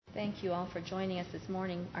thank you all for joining us this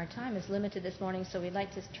morning. Our time is limited this morning, so we'd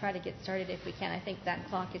like to try to get started if we can. I think that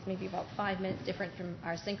clock is maybe about 5 minutes different from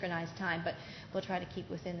our synchronized time, but we'll try to keep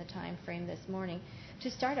within the time frame this morning.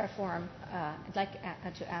 To start our forum, I'd like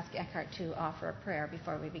to ask Eckhart to offer a prayer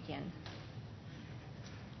before we begin.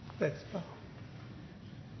 Let's bow.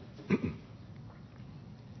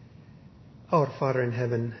 Our Father in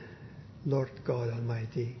heaven, Lord God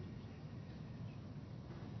Almighty,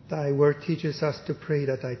 Thy word teaches us to pray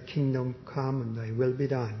that Thy kingdom come and Thy will be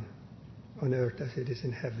done on earth as it is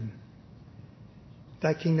in heaven.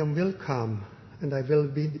 Thy kingdom will come and Thy will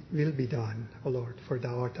be done, O Lord, for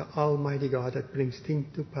Thou art the Almighty God that brings things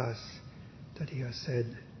to pass that He has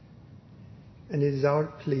said. And it is our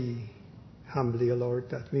plea, humbly, O Lord,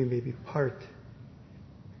 that we may be part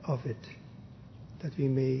of it, that we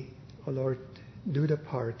may, O Lord, do the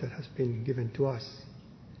part that has been given to us.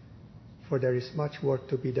 For there is much work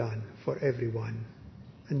to be done for everyone,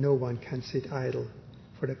 and no one can sit idle,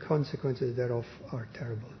 for the consequences thereof are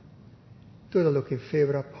terrible. Do the look in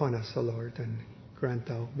favor upon us, O Lord, and grant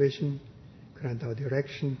Thou vision, grant Thou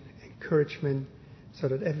direction, encouragement, so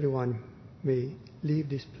that everyone may leave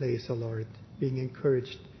this place, O Lord, being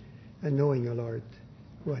encouraged and knowing, O Lord,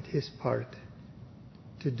 what his part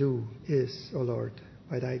to do is, O Lord,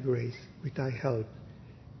 by Thy grace, with Thy help,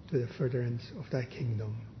 to the furtherance of Thy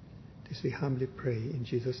kingdom. This we humbly pray in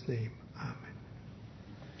Jesus' name. Amen.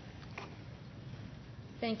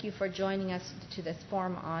 Thank you for joining us to this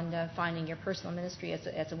forum on finding your personal ministry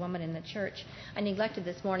as a woman in the church. I neglected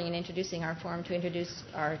this morning in introducing our forum to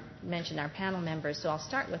mention our panel members, so I'll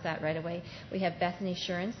start with that right away. We have Bethany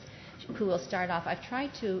Sherens, who will start off. I've tried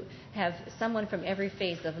to have someone from every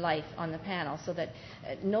phase of life on the panel so that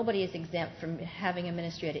nobody is exempt from having a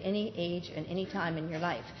ministry at any age and any time in your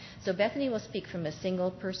life. So Bethany will speak from a single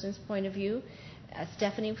person's point of view,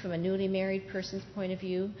 Stephanie from a newly married person's point of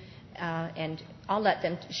view, and I'll let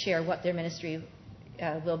them share what their ministry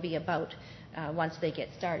will be about once they get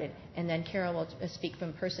started. And then Carol will speak from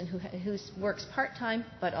a person who works part-time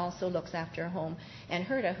but also looks after a home. And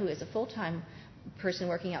Herta, who is a full-time person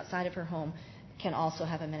working outside of her home, can also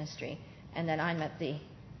have a ministry. And then I'm at the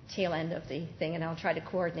tail end of the thing, and I'll try to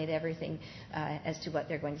coordinate everything as to what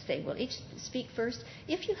they're going to say. We'll each speak first.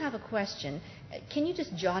 If you have a question, can you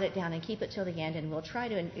just jot it down and keep it till the end, and we'll try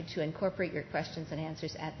to incorporate your questions and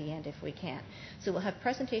answers at the end if we can. So we'll have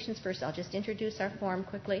presentations first. I'll just introduce our forum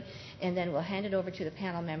quickly, and then we'll hand it over to the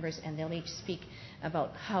panel members, and they'll each speak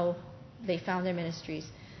about how they found their ministries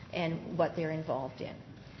and what they're involved in.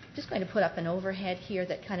 I'm just going to put up an overhead here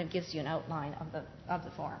that kind of gives you an outline of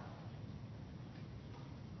the forum.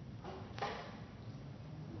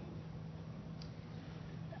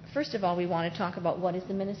 First of all, we want to talk about what is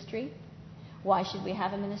the ministry, why should we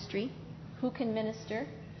have a ministry, who can minister,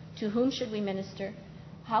 to whom should we minister,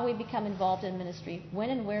 how we become involved in ministry, when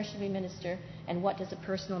and where should we minister, and what does a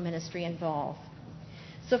personal ministry involve.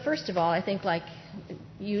 So first of all, I think like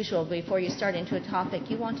usual, before you start into a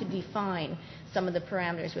topic, you want to define some of the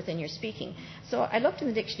parameters within your speaking. So I looked in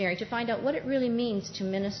the dictionary to find out what it really means to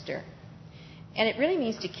minister. And it really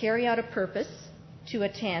means to carry out a purpose, to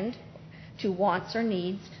attend to wants or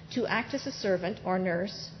needs, to act as a servant or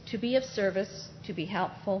nurse, to be of service, to be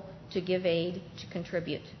helpful, to give aid, to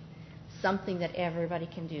contribute. Something that everybody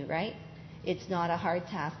can do, right? It's not a hard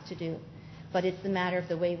task to do, but it's the matter of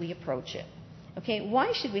the way we approach it. Okay,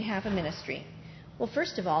 why should we have a ministry? Well,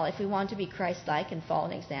 first of all, if we want to be Christ-like and follow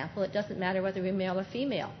an example, it doesn't matter whether we're male or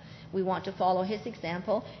female. We want to follow His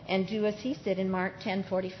example and do as He said in Mark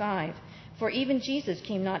 10:45. For even Jesus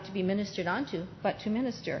came not to be ministered unto, but to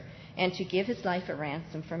minister, and to give His life a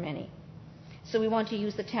ransom for many. So we want to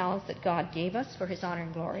use the talents that God gave us for His honor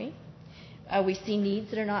and glory. We see needs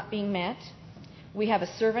that are not being met. We have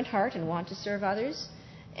a servant heart and want to serve others.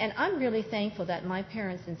 And I'm really thankful that my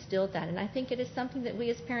parents instilled that. And I think it is something that we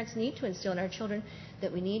as parents need to instill in our children,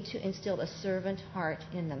 that we need to instill a servant heart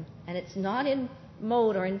in them. And it's not in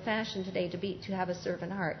mode or in fashion today to have a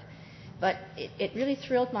servant heart. But it really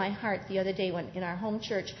thrilled my heart the other day when in our home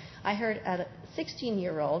church I heard a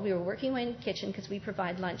 16-year-old, we were working away in the kitchen because we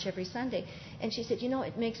provide lunch every Sunday, and she said,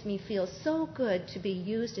 it makes me feel so good to be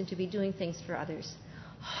used and to be doing things for others.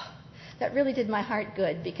 That really did my heart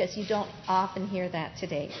good, because you don't often hear that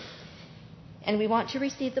today. And we want to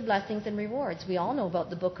receive the blessings and rewards. We all know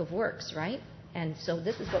about the book of works, right? And so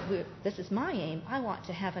this is my aim. I want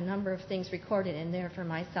to have a number of things recorded in there for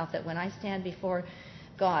myself, that when I stand before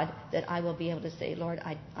God, that I will be able to say, Lord,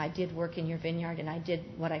 I did work in your vineyard, and I did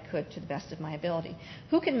what I could to the best of my ability.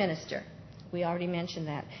 Who can minister? We already mentioned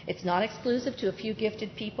that. It's not exclusive to a few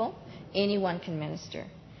gifted people. Anyone can minister.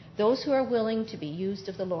 Those who are willing to be used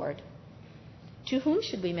of the Lord. To whom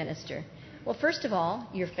should we minister? Well, first of all,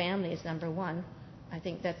 your family is number one. I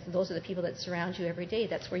think those are the people that surround you every day.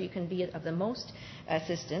 That's where you can be of the most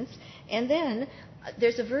assistance. And then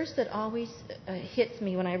there's a verse that always hits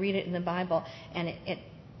me when I read it in the Bible, and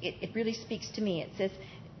it really speaks to me. It says,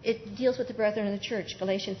 it deals with the brethren in the church,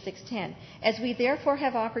 Galatians 6:10. As we therefore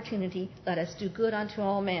have opportunity, let us do good unto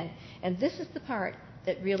all men. And this is the part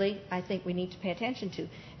that really I think we need to pay attention to,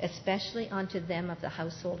 especially unto them of the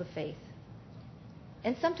household of faith.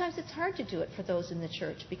 And sometimes it's hard to do it for those in the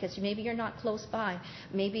church because maybe you're not close by.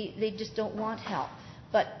 Maybe they just don't want help.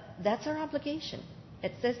 But that's our obligation.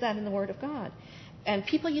 It says that in the Word of God. And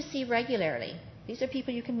people you see regularly, these are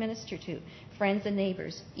people you can minister to, friends and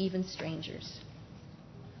neighbors, even strangers.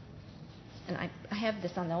 And I have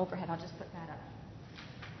this on the overhead. I'll just put that up.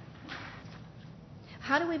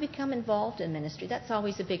 How do we become involved in ministry? That's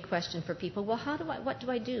always a big question for people. Well, what do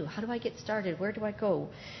I do? How do I get started? Where do I go?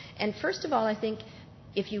 And first of all, I think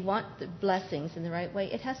if you want the blessings in the right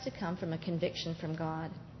way, it has to come from a conviction from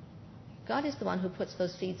God. God is the one who puts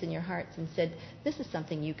those seeds in your hearts and said, this is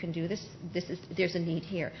something you can do. There's a need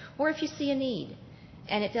here. Or if you see a need,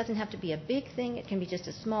 and it doesn't have to be a big thing. It can be just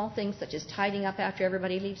a small thing, such as tidying up after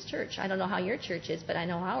everybody leaves church. I don't know how your church is, but I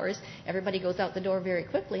know ours. Everybody goes out the door very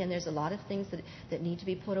quickly, and there's a lot of things that need to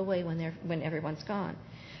be put away when everyone's gone.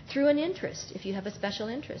 Through an interest, if you have a special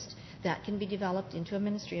interest, that can be developed into a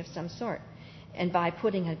ministry of some sort. And by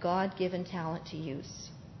putting a God-given talent to use.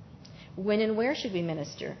 When and where should we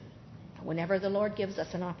minister? Whenever the Lord gives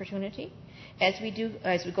us an opportunity. As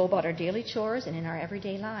we go about our daily chores and in our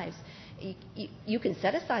everyday lives. You can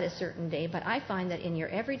set aside a certain day, but I find that in your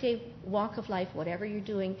everyday walk of life, whatever you're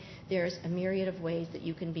doing, there's a myriad of ways that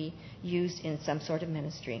you can be used in some sort of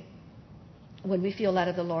ministry. When we feel led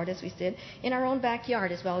of the Lord, as we said, in our own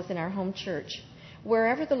backyard as well as in our home church,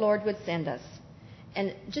 wherever the Lord would send us.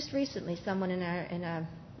 And just recently, someone in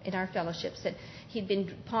our fellowship said he'd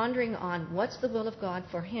been pondering on what's the will of God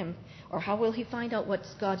for him, or how will he find out what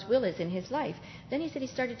God's will is in his life. Then he said he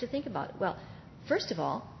started to think about it. Well, first of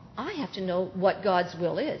all, I have to know what God's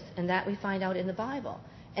will is, and that we find out in the Bible.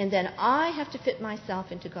 And then I have to fit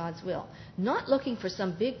myself into God's will, not looking for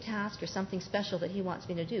some big task or something special that he wants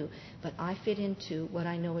me to do, but I fit into what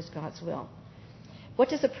I know is God's will. What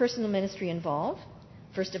does a personal ministry involve?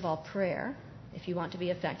 First of all, prayer. If you want to be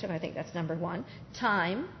effective, I think that's number one.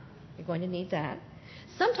 Time, you're going to need that.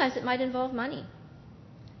 Sometimes it might involve money,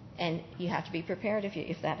 and you have to be prepared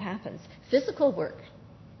if that happens. Physical work,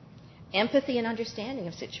 empathy and understanding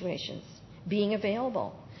of situations, being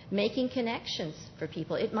available, making connections for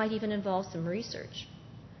people. It might even involve some research.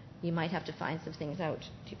 You might have to find some things out,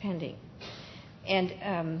 depending.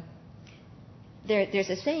 And there's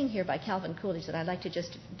a saying here by Calvin Coolidge that I'd like to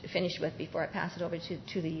just finish with before I pass it over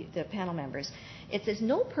to the panel members. It says,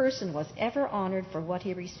 no person was ever honored for what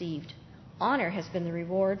he received. Honor has been the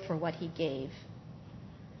reward for what he gave.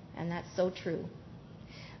 And that's so true.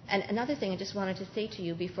 And another thing I just wanted to say to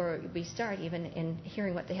you before we start, even in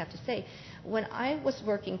hearing what they have to say, when I was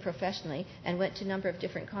working professionally and went to a number of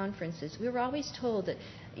different conferences, we were always told that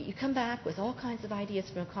you come back with all kinds of ideas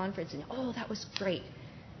from a conference and, oh, that was great.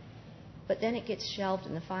 But then it gets shelved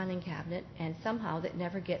in the filing cabinet, and somehow that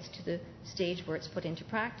never gets to the stage where it's put into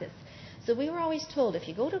practice. So we were always told, if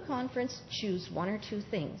you go to a conference, choose one or two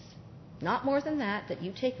things. Not more than that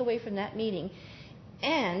you take away from that meeting,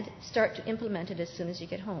 and start to implement it as soon as you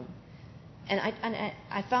get home. And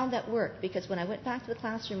I found that worked, because when I went back to the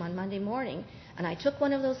classroom on Monday morning, and I took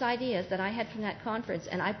one of those ideas that I had from that conference,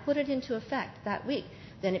 and I put it into effect that week,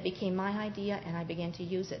 then it became my idea, and I began to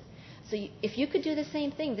use it. So if you could do the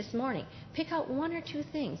same thing this morning, pick out one or two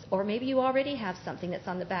things, or maybe you already have something that's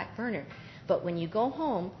on the back burner. But when you go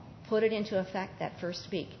home, put it into effect that first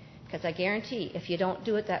week, because I guarantee if you don't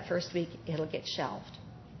do it that first week, it'll get shelved.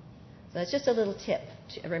 So that's just a little tip,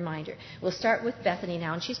 a reminder. We'll start with Bethany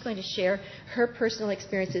now, and she's going to share her personal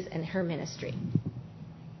experiences and her ministry.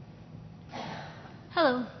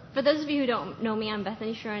 Hello. For those of you who don't know me, I'm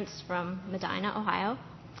Bethany Shurance from Medina, Ohio.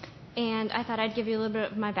 And I thought I'd give you a little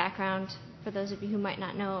bit of my background for those of you who might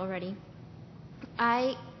not know already.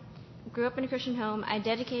 I grew up in a Christian home. I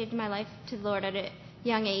dedicated my life to the Lord at a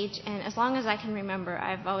young age, and as long as I can remember,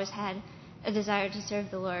 I've always had a desire to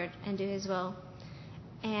serve the Lord and do His will.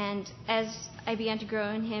 And as I began to grow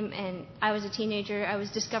in Him and I was a teenager, I was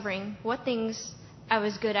discovering what things I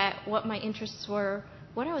was good at, what my interests were,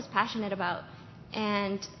 what I was passionate about.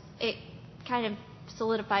 And it kind of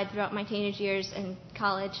solidified throughout my teenage years and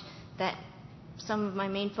college that some of my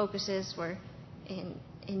main focuses were in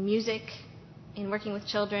music, in working with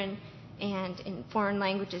children, and in foreign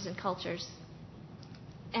languages and cultures.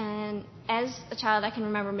 And as a child, I can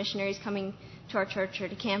remember missionaries coming to our church or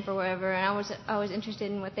to camp or wherever, and I was always interested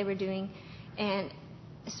in what they were doing. And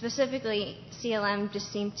specifically, CLM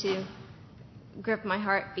just seemed to grip my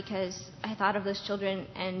heart because I thought of those children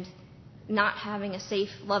and not having a safe,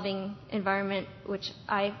 loving environment, which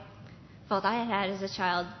I felt I had as a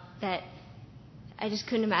child, that I just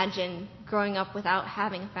couldn't imagine growing up without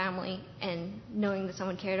having a family and knowing that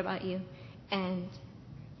someone cared about you. And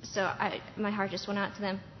so my heart just went out to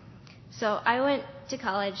them. So I went to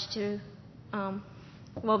college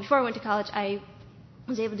before I went to college, I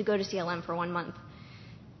was able to go to CLM for 1 month.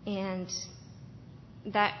 And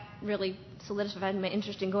that really solidified my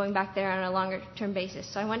interest in going back there on a longer-term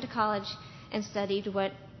basis. So I went to college and studied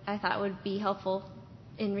what I thought would be helpful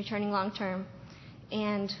in returning long-term.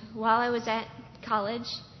 And while I was at college,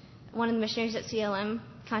 one of the missionaries at CLM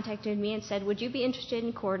contacted me and said, would you be interested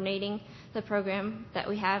in coordinating the program that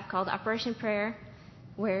we have called Operation Prayer,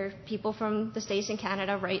 where people from the States and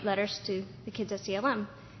Canada write letters to the kids at CLM?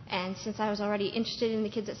 And since I was already interested in the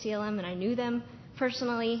kids at CLM and I knew them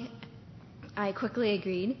personally, I quickly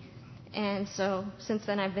agreed. And so since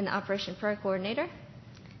then, I've been the Operation Prayer Coordinator.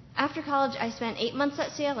 After college, I spent 8 months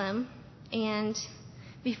at CLM, and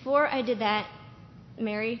before I did that,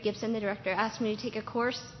 Mary Gibson, the director, asked me to take a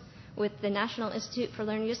course with the National Institute for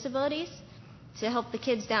Learning Disabilities to help the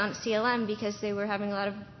kids down at CLM because they were having a lot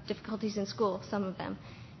of difficulties in school, some of them,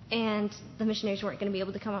 and the missionaries weren't going to be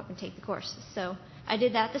able to come up and take the course. So I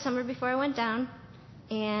did that the summer before I went down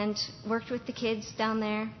and worked with the kids down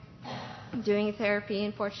there doing therapy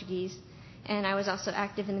in Portuguese, and I was also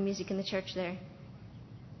active in the music in the church there.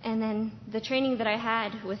 And then the training that I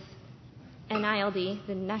had with NILD,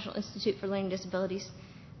 the National Institute for Learning Disabilities,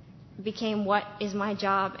 became what is my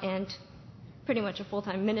job and pretty much a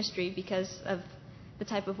full-time ministry because of the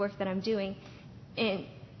type of work that I'm doing,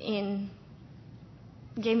 and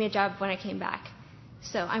gave me a job when I came back.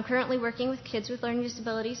 So I'm currently working with kids with learning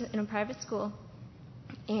disabilities in a private school,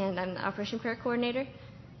 and I'm the Operation Prayer Coordinator.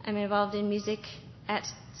 I'm involved in music at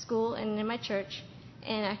school and in my church,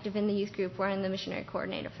 and active in the youth group where I'm the missionary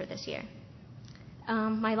coordinator for this year.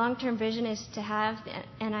 My long-term vision is to have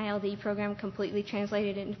the NILD program completely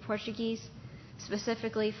translated into Portuguese,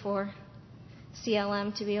 specifically for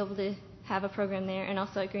CLM to be able to have a program there, and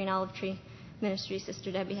also at Green Olive Tree Ministry,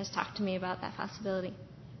 Sister Debbie has talked to me about that possibility.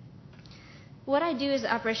 What I do as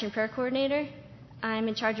the Operation Prayer Coordinator, I'm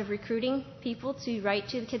in charge of recruiting people to write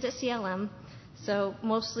to the kids at CLM. So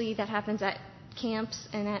mostly that happens at camps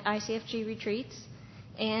and at ICFG retreats.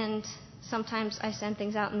 And sometimes I send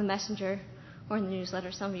things out in the messenger or in the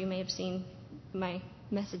newsletter. Some of you may have seen my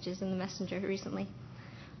messages in the messenger recently.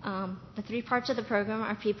 The 3 parts of the program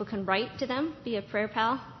are people can write to them, be a prayer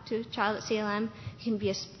pal to a child at CLM. You can be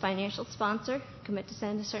a financial sponsor, commit to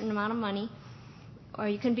send a certain amount of money. Or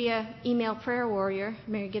you can be an email prayer warrior.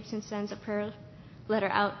 Mary Gibson sends a prayer letter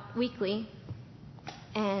out weekly,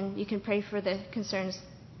 and you can pray for the concerns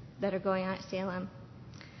that are going on at CLM.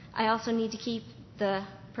 I also need to keep the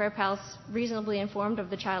prayer pals reasonably informed of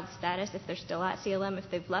the child's status, if they're still at CLM, if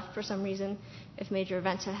they've left for some reason, if major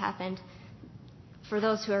events have happened. For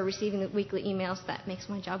those who are receiving the weekly emails, that makes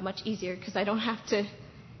my job much easier because I don't have to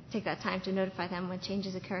take that time to notify them when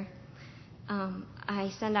changes occur.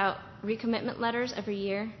 I send out recommitment letters every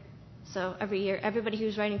year. So every year, everybody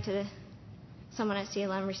who's writing to someone at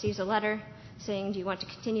CLM receives a letter saying, do you want to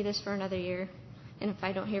continue this for another year? And if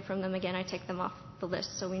I don't hear from them again, I take them off the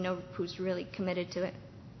list so we know who's really committed to it.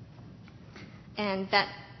 And that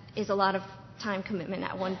is a lot of time commitment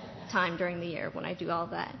at one time during the year when I do all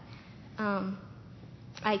of that.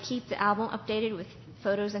 I keep the album updated with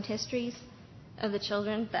photos and histories of the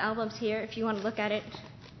children. The album's here if you want to look at it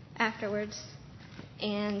afterwards.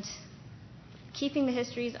 And keeping the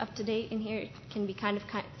histories up to date in here can be kind of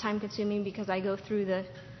time-consuming because I go through the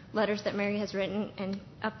letters that Mary has written and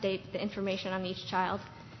update the information on each child.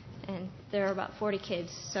 And there are about 40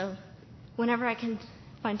 kids. So whenever I can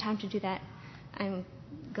find time to do that, I'm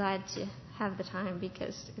glad to have the time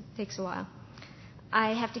because it takes a while.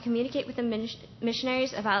 I have to communicate with the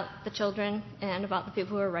missionaries about the children and about the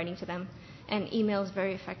people who are writing to them, and email is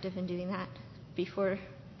very effective in doing that. Before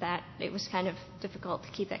that, it was kind of difficult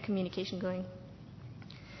to keep that communication going.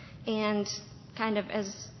 And kind of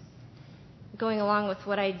as going along with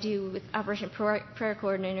what I do with Operation Prayer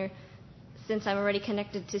Coordinator, since I'm already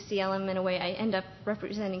connected to CLM in a way, I end up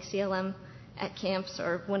representing CLM at camps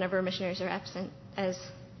or whenever missionaries are absent, as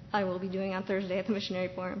I will be doing on Thursday at the Missionary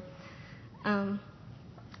Forum.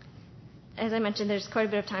 As I mentioned, there's quite a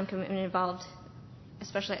bit of time commitment involved,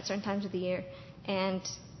 especially at certain times of the year. And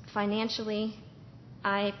financially,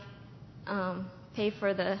 I pay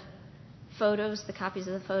for the photos, the copies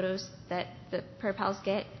of the photos that the prayer pals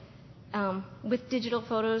get, with digital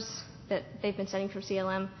photos that they've been sending from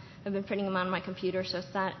CLM. I've been printing them on my computer, so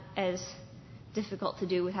it's not as difficult to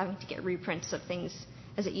do with having to get reprints of things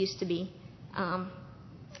as it used to be.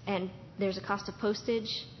 And there's a cost of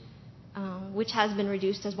postage, which has been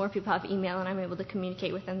reduced as more people have email, and I'm able to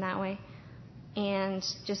communicate with them that way. And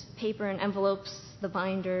just paper and envelopes, the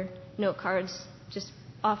binder, note cards, just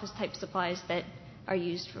office-type supplies that are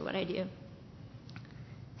used for what I do.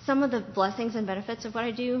 Some of the blessings and benefits of what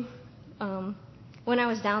I do, when I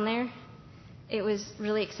was down there, it was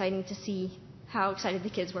really exciting to see how excited the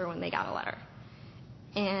kids were when they got a letter.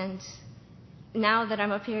 And now that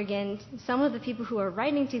I'm up here again, some of the people who are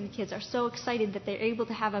writing to the kids are so excited that they're able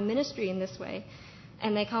to have a ministry in this way.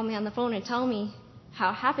 And they call me on the phone and tell me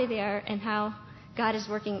how happy they are and how God is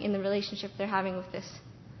working in the relationship they're having with this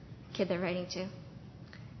kid they're writing to.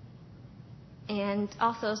 And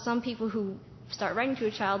also, some people who start writing to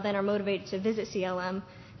a child then are motivated to visit CLM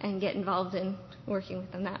and get involved in working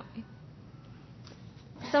with them that way.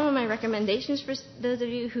 Some of my recommendations for those of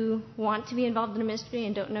you who want to be involved in a ministry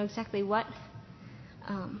and don't know exactly what,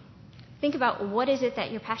 think about what is it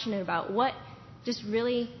that you're passionate about, what just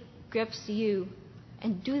really grips you,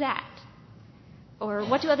 and do that. Or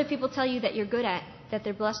what do other people tell you that you're good at, that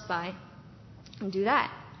they're blessed by, and do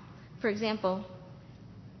that. For example,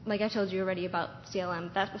 like I told you already about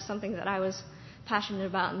CLM, that was something that I was passionate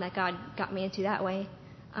about and that God got me into that way.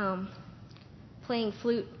 Playing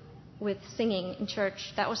flute with singing in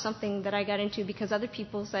church, that was something that I got into because other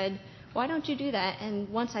people said, why don't you do that? And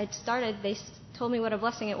once I started, they told me what a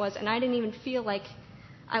blessing it was, and I didn't even feel like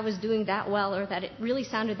I was doing that well or that it really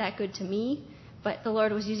sounded that good to me, but the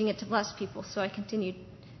Lord was using it to bless people, so I continued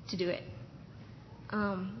to do it.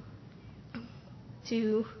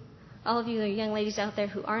 To all of you young ladies out there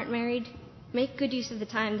who aren't married, make good use of the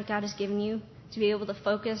time that God has given you to be able to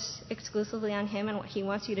focus exclusively on Him and what He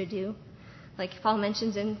wants you to do. Like Paul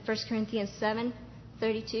mentions in 1 Corinthians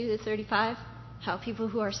 7:32-35, how people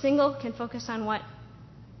who are single can focus on what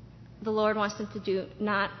the Lord wants them to do,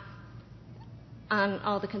 not on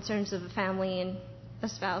all the concerns of a family and a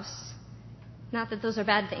spouse. Not that those are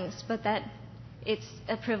bad things, but that it's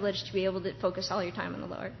a privilege to be able to focus all your time on the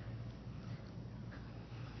Lord.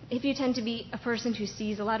 If you tend to be a person who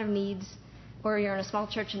sees a lot of needs, or you're in a small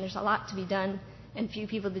church and there's a lot to be done and few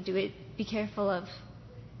people to do it, be careful of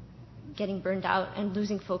getting burned out and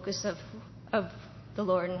losing focus of the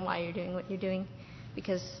Lord and why you're doing what you're doing,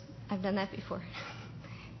 because I've done that before.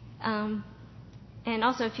 And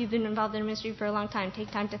also, if you've been involved in ministry for a long time,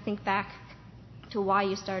 take time to think back to why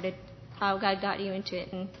you started, how God got you into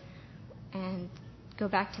it, and go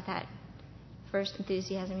back to that first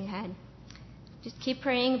enthusiasm you had. Just keep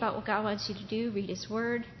praying about what God wants you to do. Read His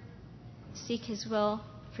Word. Seek His will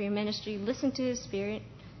for your ministry. Listen to His Spirit.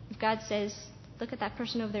 If God says, look at that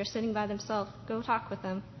person over there sitting by themselves, go talk with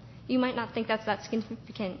them. You might not think that's that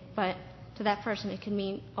significant, but to that person it can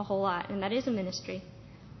mean a whole lot, and that is a ministry.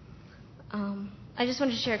 I just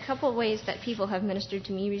wanted to share a couple of ways that people have ministered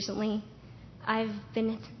to me recently. I've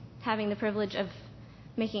been having the privilege of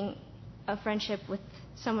making a friendship with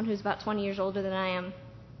someone who's about 20 years older than I am.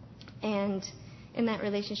 And in that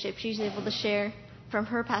relationship, she's able to share from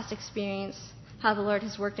her past experience how the Lord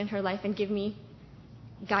has worked in her life and give me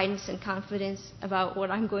guidance and confidence about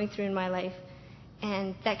what I'm going through in my life.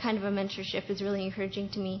 And that kind of a mentorship is really encouraging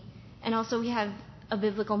to me. And also we have a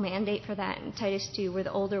biblical mandate for that in Titus 2, where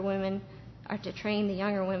the older women are to train the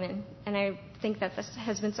younger women. And I think that this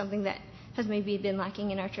has been something that has maybe been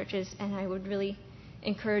lacking in our churches, and I would really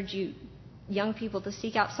encourage you young people to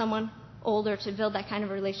seek out someone older to build that kind of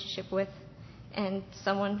relationship with, and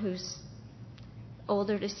someone who's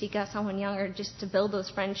older to seek out someone younger just to build those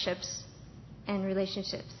friendships and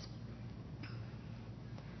relationships.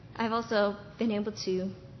 I've also been able to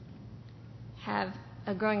have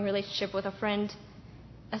a growing relationship with a friend,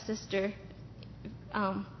 a sister,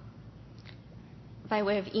 by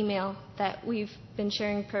way of email, that we've been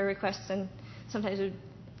sharing prayer requests, and sometimes we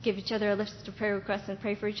give each other a list of prayer requests and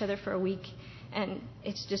pray for each other for a week. And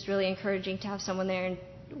it's just really encouraging to have someone there, and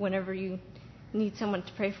whenever you need someone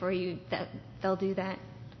to pray for you, that they'll do that.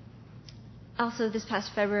 Also, this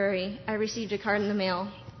past February, I received a card in the mail,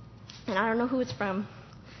 and I don't know who it's from.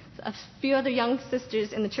 A few other young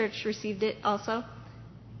sisters in the church received it also,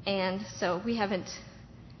 and so we haven't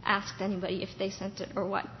asked anybody if they sent it or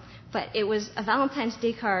what. But it was a Valentine's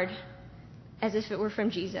Day card, as if it were from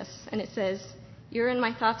Jesus, and it says, "You're in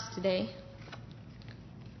my thoughts today,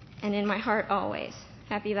 and in my heart always.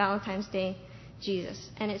 Happy Valentine's Day, Jesus."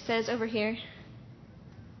 And it says over here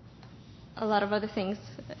a lot of other things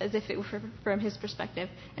as if it were from his perspective.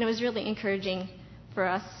 And it was really encouraging for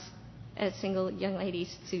us as single young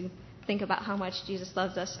ladies to think about how much Jesus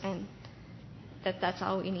loves us and that's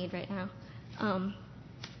all we need right now.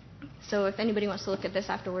 So if anybody wants to look at this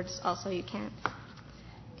afterwards, also you can.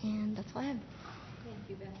 And that's all I have. Thank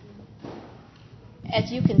you, Bethany.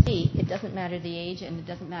 As you can see, it doesn't matter the age and it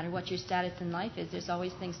doesn't matter what your status in life is. There's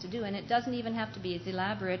always things to do. And it doesn't even have to be as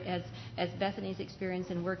elaborate as Bethany's experience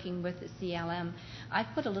in working with the CLM. I've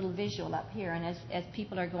put a little visual up here, and as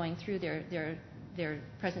people are going through their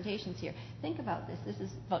presentations here, think about this. This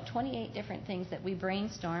is about 28 different things that we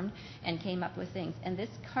brainstormed and came up with things. And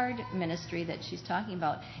this card ministry that she's talking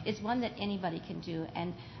about is one that anybody can do.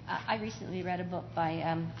 And I recently read a book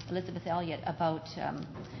by Elizabeth Elliot about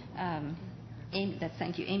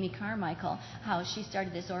Amy Carmichael, how she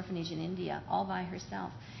started this orphanage in India all by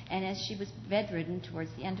herself. And as she was bedridden towards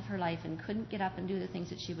the end of her life and couldn't get up and do the things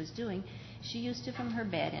that she was doing, she used to, from her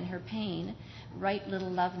bed in her pain, write little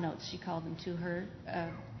love notes, she called them, to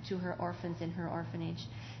her orphans in her orphanage.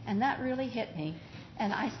 And that really hit me.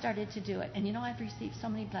 And I started to do it. And I've received so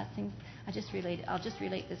many blessings. I'll just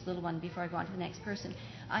relate this little one before I go on to the next person.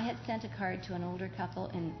 I had sent a card to an older couple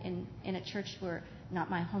in a church where, not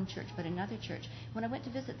my home church, but another church. When I went to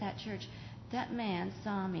visit that church, that man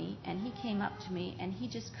saw me, and he came up to me, and he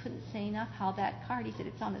just couldn't say enough how that card, he said,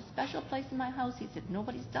 it's on a special place in my house. He said,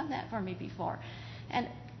 nobody's done that for me before. And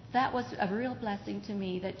that was a real blessing to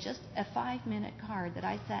me, that just a 5-minute card that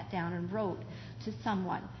I sat down and wrote to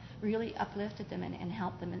someone really uplifted them and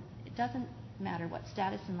helped them. And it doesn't matter what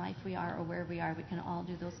status in life we are or where we are, we can all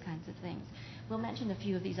do those kinds of things. We'll mention a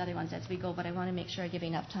few of these other ones as we go, but I want to make sure I give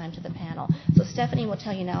enough time to the panel. So Stephanie will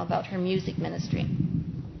tell you now about her music ministry.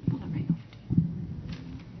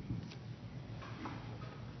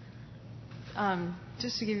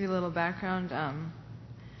 Just to give you a little background,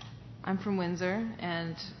 I'm from Windsor,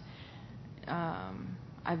 and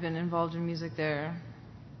I've been involved in music there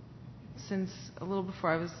since a little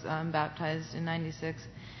before I was baptized in '96.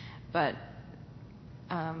 But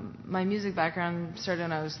my music background started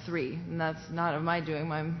when I was 3, and that's not of my doing.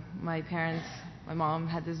 My parents, my mom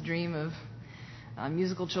had this dream of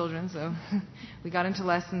musical children, so we got into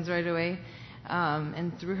lessons right away.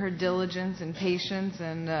 And through her diligence and patience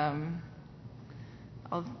and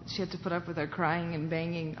she had to put up with our crying and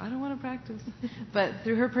banging. I don't want to practice. But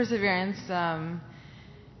through her perseverance,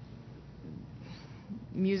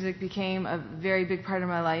 music became a very big part of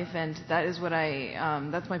my life, and that is what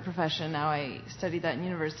that's my profession now. I study that in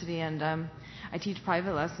university, and I teach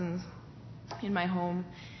private lessons in my home.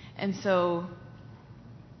 And so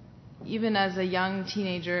even as a young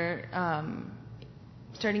teenager,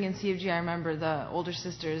 starting in CFG, I remember the older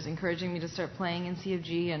sisters encouraging me to start playing in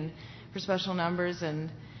CFG and for special numbers,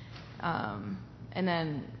 and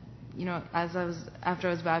then after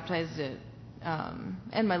I was baptized,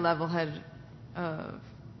 and my level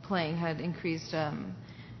playing had increased.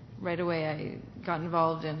 Right away, I got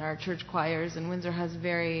involved in our church choirs, and Windsor has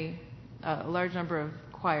a large number of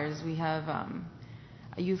choirs. We have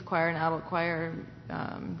a youth choir, an adult choir,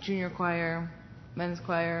 junior choir, men's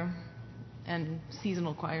choir, and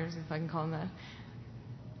seasonal choirs, if I can call them that.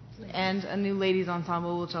 And a new ladies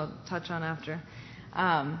ensemble, which I'll touch on after.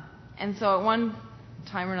 And so at one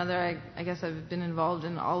time or another, I guess I've been involved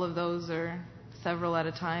in all of those, or several at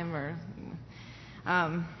a time.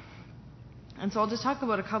 And so I'll just talk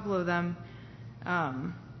about a couple of them.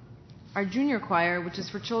 Our junior choir, which is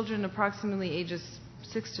for children approximately ages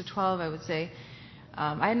 6 to 12, I would say.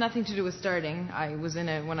 I had nothing to do with starting. I was in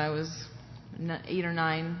it when I was 8 or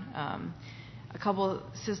 9. A couple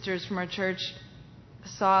sisters from our church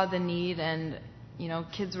saw the need, and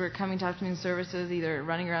kids were coming to afternoon services, either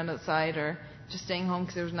running around outside or just staying home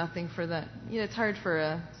because there was nothing for the. It's hard for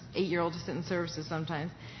a 8-year-old to sit in services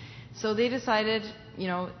sometimes. So they decided,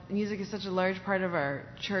 music is such a large part of our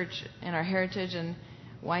church and our heritage, and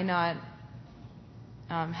why not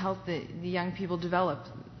help the young people develop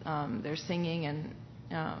their singing and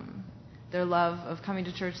their love of coming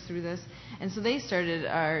to church through this. And so they started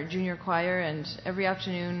our junior choir, and every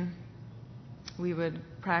afternoon we would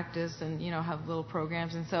practice and have little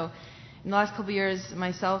programs. And so in the last couple of years,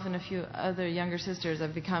 myself and a few other younger sisters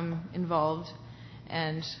have become involved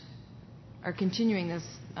and are continuing this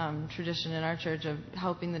tradition in our church of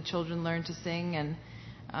helping the children learn to sing. And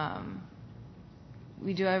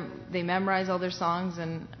they memorize all their songs.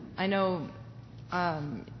 And I know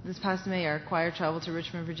this past May our choir traveled to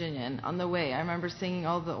Richmond, Virginia, and on the way I remember singing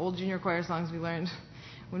all the old junior choir songs we learned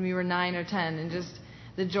when we were 9 or 10, and just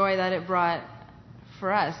the joy that it brought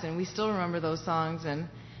for us. And we still remember those songs, and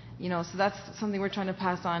so that's something we're trying to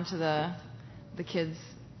pass on to the kids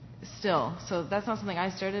still. So that's not something I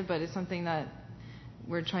started, but it's something that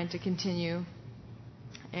we're trying to continue.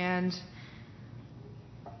 And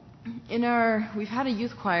we've had a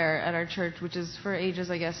youth choir at our church, which is for ages,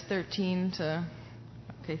 I guess, 13 to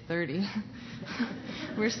 30.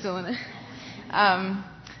 We're still in it.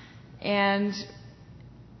 And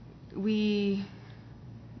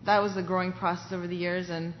that was the growing process over the years,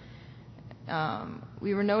 and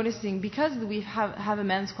we were noticing, because we have a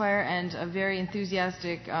men's choir and a very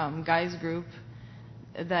enthusiastic guys group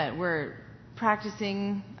that were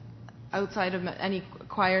practicing outside of any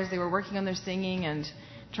choirs. They were working on their singing and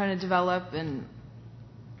trying to develop, and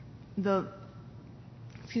the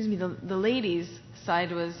ladies'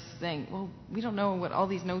 side was saying, well, we don't know what all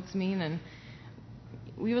these notes mean, and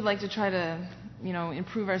we would like to try to,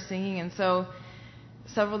 improve our singing. And so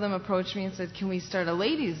several of them approached me and said, can we start a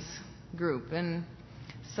ladies' group? And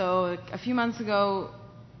so a few months ago,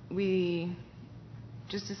 we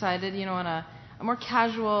just decided, on a more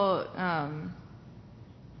casual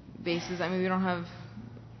basis. I mean, we don't have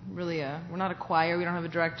really we're not a choir, we don't have a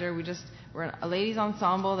director, we're a ladies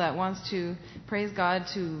ensemble that wants to praise God,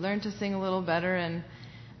 to learn to sing a little better. And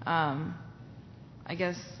I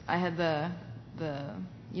guess I had the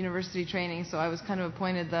university training, so I was kind of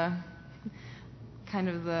appointed I'm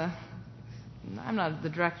not the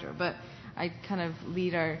director, but I kind of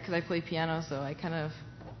lead because I play piano, so I kind of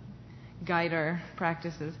guide our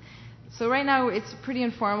practices. So right now it's pretty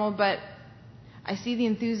informal, but I see the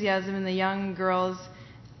enthusiasm in the young girls.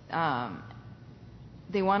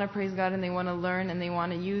 They want to praise God, and they want to learn, and they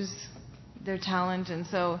want to use their talent. And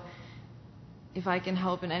so if I can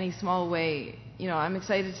help in any small way, I'm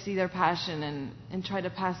excited to see their passion and try to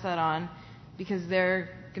pass that on, because they're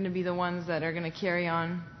going to be the ones that are going to carry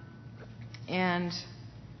on. And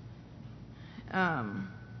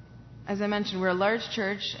as I mentioned, we're a large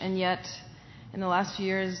church, and yet in the last few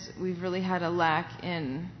years we've really had a lack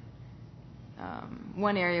in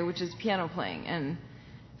one area, which is piano playing. And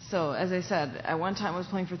so, as I said, at one time I was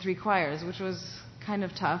playing for 3 choirs, which was kind of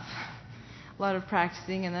tough, a lot of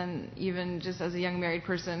practicing. And then even just as a young married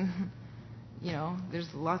person, there's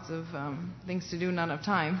lots of things to do, not enough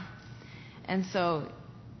time. And so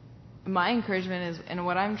my encouragement is, and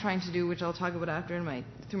what I'm trying to do, which I'll talk about after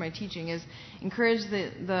through my teaching, is encourage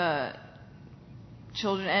the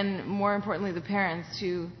children, and more importantly the parents,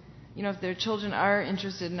 to, if their children are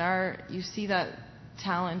interested and you see that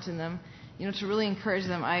talent in them, to really encourage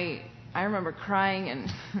them. I remember crying,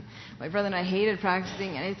 and my brother and I hated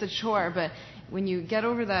practicing, and it's a chore, but when you get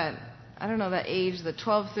over that, that age, the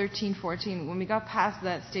 12, 13, 14, when we got past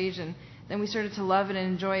that stage, and then we started to love it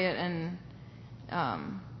and enjoy it, and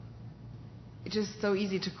it's just so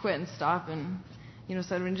easy to quit and stop. And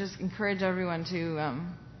so I would just encourage everyone to,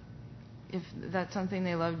 if that's something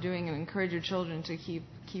they love doing, and encourage your children to keep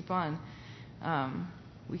on.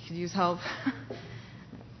 We could use help.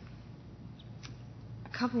 A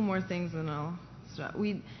couple more things, and I'll stop.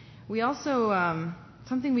 We also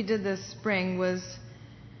something we did this spring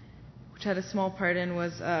which had a small part in,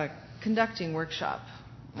 was a conducting workshop.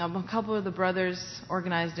 A couple of the brothers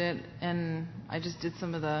organized it, and I just did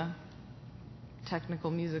some of the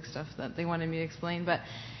technical music stuff that they wanted me to explain. But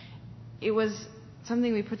it was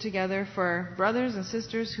something we put together for brothers and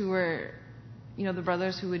sisters who were, the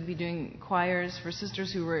brothers who would be doing choirs, for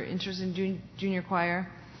sisters who were interested in junior choir.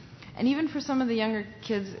 And even for some of the younger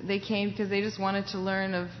kids, they came because they just wanted to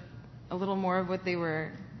learn of a little more of what they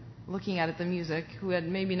were looking at the music, who had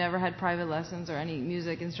maybe never had private lessons or any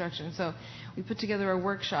music instruction. So we put together a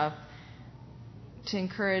workshop to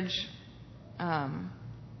encourage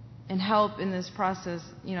and help in this process,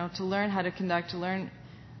 to learn how to conduct, to learn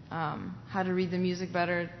how to read the music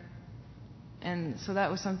better. And so that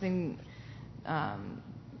was something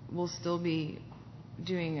we'll still be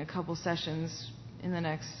doing a couple sessions in the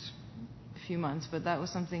next few months. But that was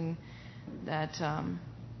something that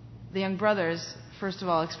the young brothers, first of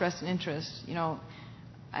all, expressed an interest.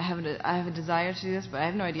 I have a desire to do this, but I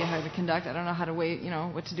have no idea how to conduct. I don't know how to wave,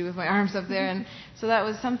 what to do with my arms up there. And so that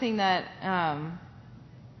was something that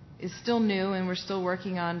is still new, and we're still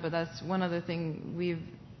working on, but that's one other thing we've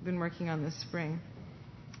been working on this spring.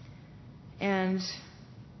 And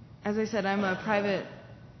as I said, I'm a private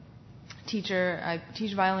teacher. I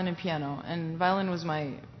teach violin and piano, and violin was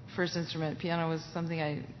my first instrument. Piano was something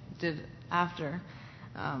I did after.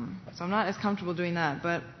 So I'm not as comfortable doing that,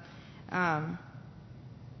 but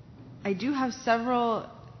I do have several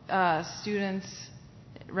students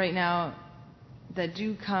right now that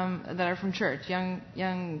do come, that are from church,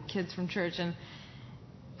 young kids from church, and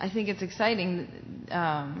I think it's exciting,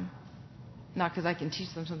 not because I can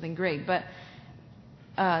teach them something great, but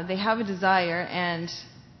they have a desire, and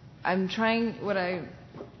I'm trying, what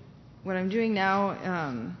I'm doing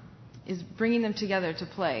now is bringing them together to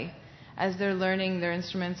play. As they're learning their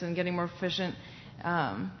instruments and getting more proficient,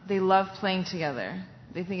 they love playing together.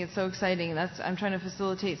 They think it's so exciting. I'm trying to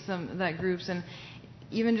facilitate some of that groups. And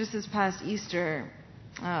even just this past Easter,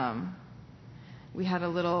 we had a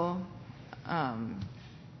little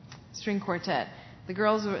string quartet. The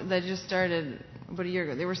girls that just started about a year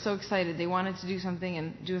ago, they were so excited. They wanted to do something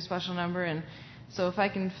and do a special number. And so if I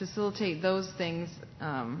can facilitate those things,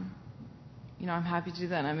 I'm happy to do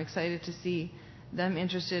that. And I'm excited to see them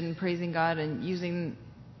interested in praising God and using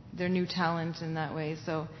their new talent in that way.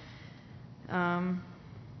 So, and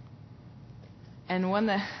one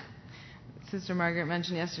that Sister Margaret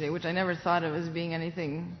mentioned yesterday, which I never thought of as being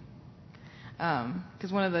anything,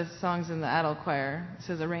 because one of the songs in the adult choir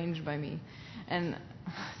says arranged by me. And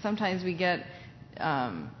sometimes we get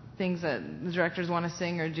things that the directors want to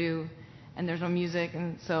sing or do, and there's no music,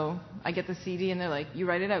 and so I get the CD, and they're like, you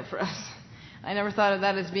write it out for us. I never thought of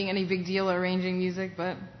that as being any big deal, arranging music,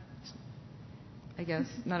 but I guess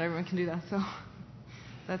not everyone can do that. So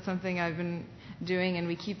that's something I've been doing, and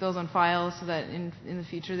we keep those on file so that in the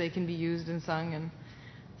future they can be used and sung. And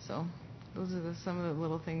so those are some of the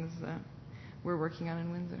little things that we're working on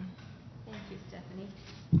in Windsor. Thank you, Stephanie.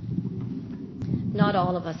 Not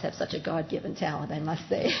all of us have such a God-given talent, I must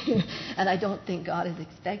say. And I don't think God is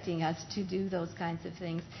expecting us to do those kinds of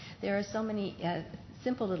things. There are so many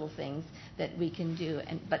simple little things that we can do,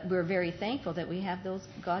 but we're very thankful that we have those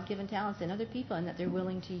God-given talents in other people and that they're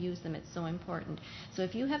willing to use them. It's so important. So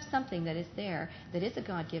if you have something that is there that is a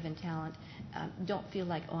God-given talent, don't feel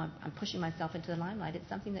like, I'm pushing myself into the limelight. It's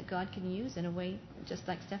something that God can use in a way just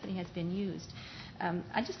like Stephanie has been used.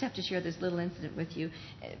 I just have to share this little incident with you.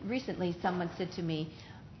 Recently, someone said to me,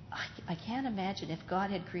 I can't imagine if God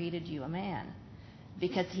had created you a man,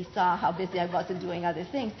 because he saw how busy I was in doing other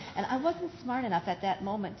things. And I wasn't smart enough at that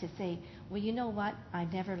moment to say, well, you know what? I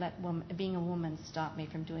never let being a woman stop me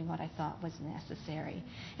from doing what I thought was necessary.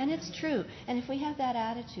 And it's true. And if we have that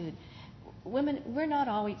attitude, women, we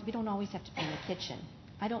don't always have to be in the kitchen.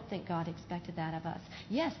 I don't think God expected that of us.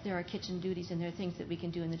 Yes, there are kitchen duties and there are things that we can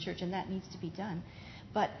do in the church, and that needs to be done.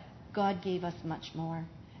 But God gave us much more.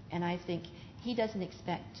 And I think he doesn't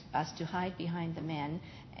expect us to hide behind the men,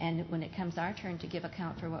 and when it comes our turn to give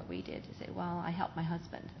account for what we did, to say, well, I helped my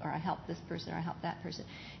husband, or I helped this person, or I helped that person.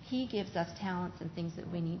 He gives us talents and things that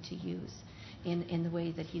we need to use in the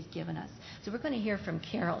way that he's given us. So we're going to hear from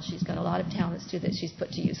Carol. She's got a lot of talents, too, that she's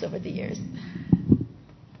put to use over the years.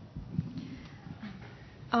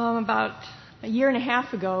 About a year and a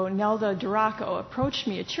half ago, Nelda Duraco approached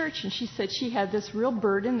me at church, and she said she had this real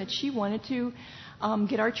burden that she wanted to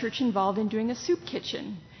get our church involved in doing a soup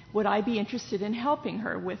kitchen. Would I be interested in helping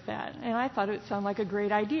her with that? And I thought it would sound like a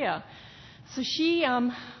great idea. So she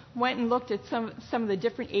went and looked at some of the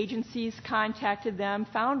different agencies, contacted them,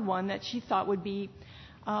 found one that she thought would be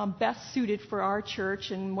best suited for our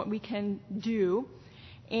church and what we can do.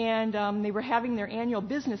 And they were having their annual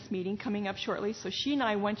business meeting coming up shortly, so she and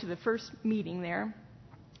I went to the first meeting there.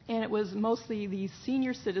 And it was mostly these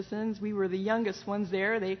senior citizens. We were the youngest ones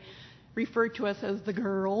there. They referred to us as the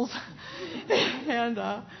girls,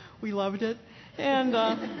 and we loved it. And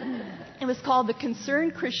it was called the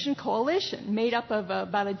Concerned Christian Coalition, made up of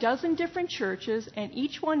about a dozen different churches, and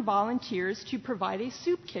each one volunteers to provide a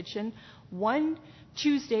soup kitchen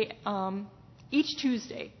each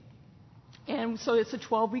Tuesday. And so it's a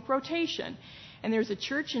 12-week rotation. And there's a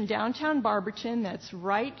church in downtown Barberton that's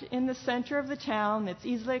right in the center of the town, that's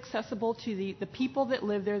easily accessible to the people that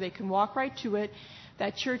live there. They can walk right to it.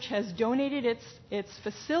 That church has donated its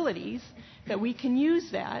facilities that we can use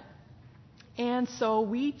that. And so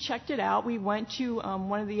we checked it out. We went to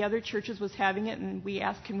one of the other churches was having it, and we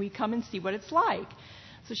asked, can we come and see what it's like?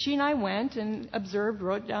 So she and I went and observed,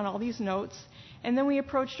 wrote down all these notes, and then we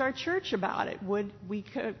approached our church about it.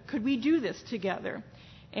 Could we do this together?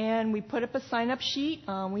 And we put up a sign-up sheet.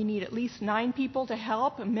 We need at least 9 people to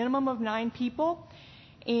help, a minimum of 9 people.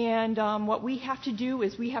 And what we have to do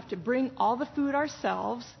is we have to bring all the food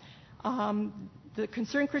ourselves. The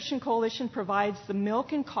Concerned Christian Coalition provides the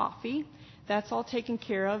milk and coffee. That's all taken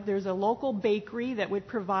care of. There's a local bakery that would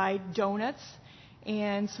provide donuts.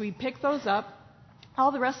 And so we pick those up.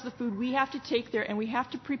 All the rest of the food we have to take there, and we have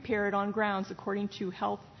to prepare it on grounds according to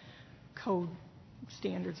health code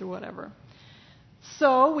standards or whatever.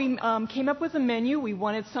 So we came up with a menu. We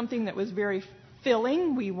wanted something that was very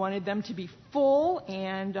filling. We wanted them to be full,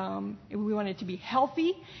 and we wanted it to be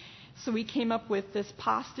healthy. So we came up with this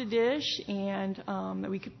pasta dish, and that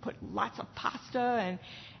we could put lots of pasta,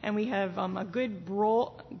 and we have a good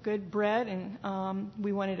bread, and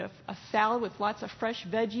we wanted a salad with lots of fresh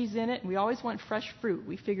veggies in it. And we always want fresh fruit.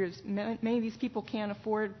 We figured many of these people can't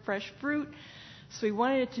afford fresh fruit, so we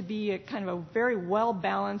wanted it to be a kind of a very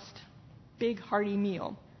well-balanced, big, hearty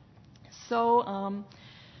meal. So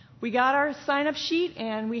we got our sign-up sheet,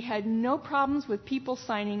 and we had no problems with people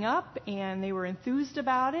signing up, and they were enthused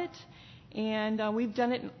about it. And we've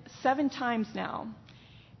done it 7 times now.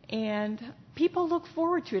 And people look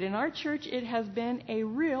forward to it. In our church, it has been a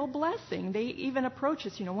real blessing. They even approach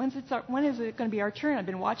us, when is it going to be our turn? I've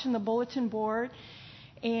been watching the bulletin board,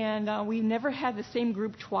 and we've never had the same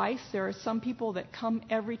group twice. There are some people that come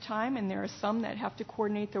every time, and there are some that have to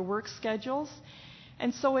coordinate their work schedules.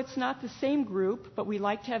 And so it's not the same group, but we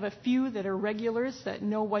like to have a few that are regulars that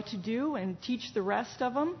know what to do and teach the rest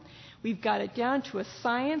of them. We've got it down to a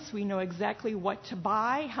science. We know exactly what to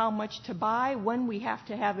buy, how much to buy, when we have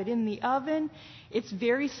to have it in the oven. It's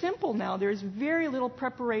very simple now. There's very little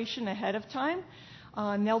preparation ahead of time.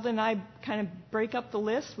 Nelda and I kind of break up the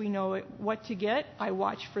list. We know what to get. I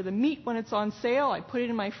watch for the meat when it's on sale. I put it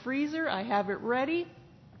in my freezer. I have it ready.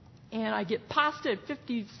 And I get pasta at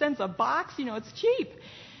 50 cents a box. It's cheap.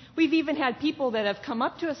 We've even had people that have come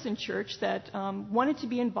up to us in church that wanted to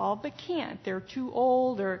be involved but can't. They're too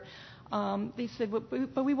old, or they said,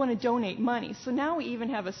 but we want to donate money. So now we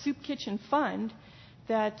even have a soup kitchen fund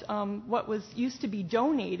that what was used to be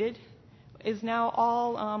donated is now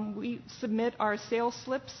all, we submit our sales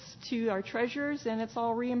slips to our treasurers, and it's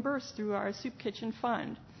all reimbursed through our soup kitchen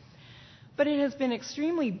fund. But it has been an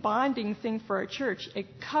extremely bonding thing for our church. It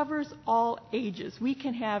covers all ages. We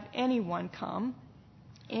can have anyone come.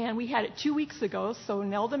 And we had it 2 weeks ago, so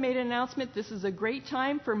Nelda made an announcement. This is a great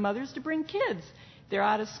time for mothers to bring kids. They're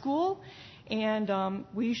out of school, and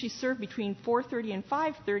we usually serve between 4:30 and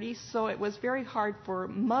 5:30, so it was very hard for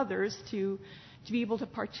mothers to be able to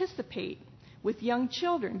participate with young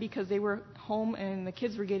children because they were home and the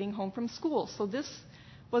kids were getting home from school. So this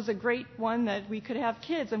was a great one that we could have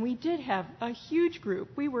kids, and we did have a huge group.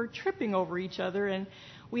 We were tripping over each other, and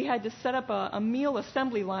we had to set up a meal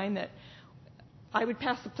assembly line that I would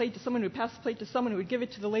pass the plate to someone who would pass the plate to someone who would give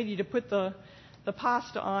it to the lady to put the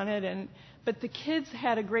pasta on it. But the kids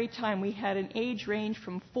had a great time. We had an age range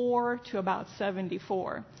from 4 to about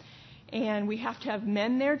 74. And we have to have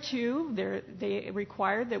men there too. They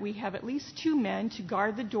require that we have at least 2 men to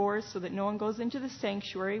guard the doors so that no one goes into the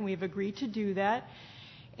sanctuary. And we've agreed to do that.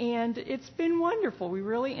 And it's been wonderful. We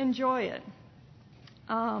really enjoy it.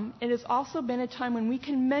 It has also been a time when we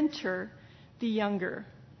can mentor the younger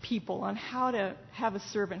people on how to have a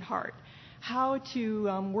servant heart, how to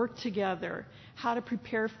work together, how to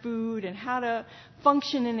prepare food, and how to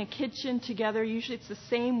function in a kitchen together. Usually it's the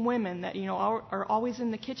same women that are always in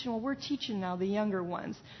the kitchen. Well, we're teaching now the younger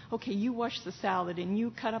ones. Okay, you wash the salad, and you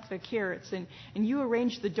cut up the carrots, and you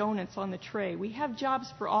arrange the donuts on the tray. We have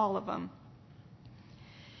jobs for all of them.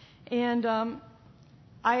 And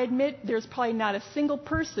I admit there's probably not a single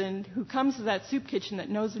person who comes to that soup kitchen that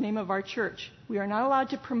knows the name of our church. We are not allowed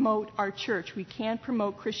to promote our church. We can't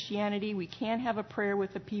promote Christianity. We can't have a prayer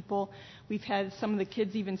with the people. We've had some of the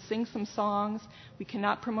kids even sing some songs. We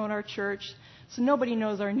cannot promote our church. So nobody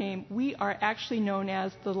knows our name. We are actually known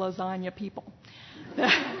as the lasagna people.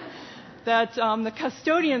 The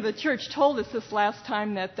custodian of the church told us this last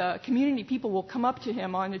time that the community people will come up to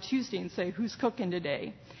him on a Tuesday and say, "Who's cooking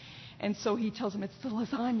today?" And so he tells them it's the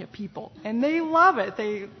lasagna people, and they love it.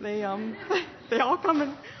 They all come,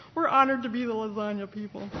 and we're honored to be the lasagna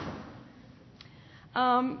people.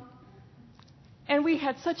 And we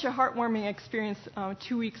had such a heartwarming experience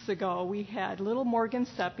 2 weeks ago. We had little Morgan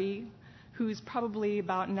Seppi, who's probably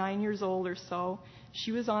about 9 years old or so.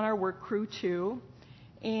 She was on our work crew too,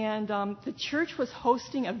 and the church was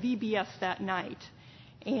hosting a VBS that night.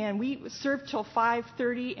 And we served till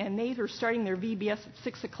 5:30, and they were starting their VBS at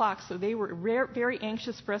 6 o'clock, so they were very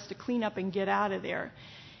anxious for us to clean up and get out of there.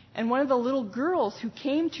 And one of the little girls who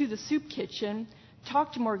came to the soup kitchen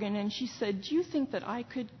talked to Morgan, and she said, "Do you think that I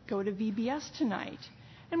could go to VBS tonight?"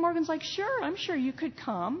 And Morgan's like, "Sure, I'm sure you could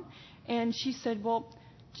come." And she said, "Well,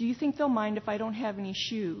 do you think they'll mind if I don't have any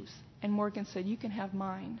shoes?" And Morgan said, "You can have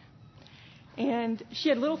mine." And she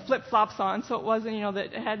had little flip-flops on, so it wasn't,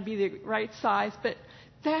 that it had to be the right size, but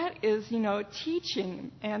that is,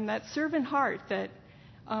 teaching and that servant heart that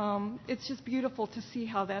it's just beautiful to see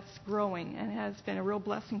how that's growing and has been a real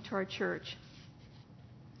blessing to our church.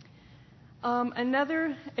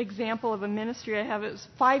 Another example of a ministry I have is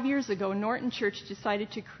 5 years ago, Norton Church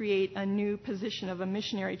decided to create a new position of a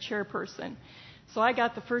missionary chairperson. So I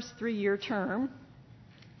got the first 3-year term,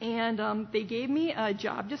 And they gave me a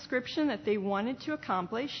job description that they wanted to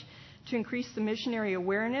accomplish to increase the missionary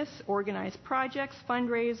awareness, organize projects,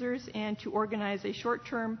 fundraisers, and to organize a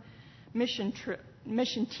short-term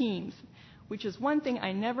mission teams, which is one thing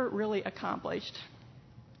I never really accomplished.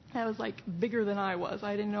 That was like bigger than I was.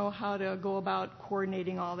 I didn't know how to go about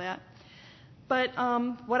coordinating all that. But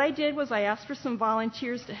what I did was I asked for some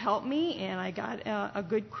volunteers to help me, and I got a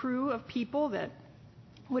good crew of people that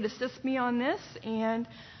would assist me on this. And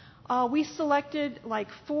we selected like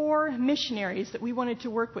 4 missionaries that we wanted to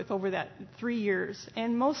work with over that 3 years.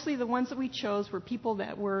 And mostly the ones that we chose were people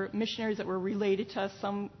that were missionaries that were related to us,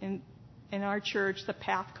 some in our church, the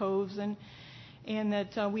Path Coves, and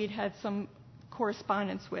that we had some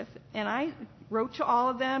correspondence with. And I wrote to all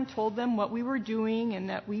of them, told them what we were doing and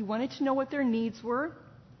that we wanted to know what their needs were,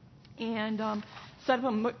 and set up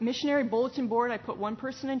a missionary bulletin board. I put one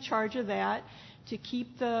person in charge of that to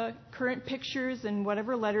keep the current pictures and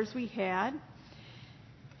whatever letters we had.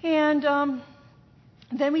 And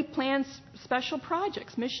then we planned special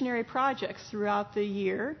projects, missionary projects throughout the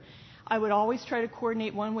year. I would always try to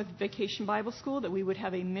coordinate one with Vacation Bible School, that we would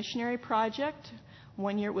have a missionary project.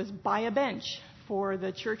 One year it was buy a bench for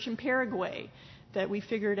the church in Paraguay, that we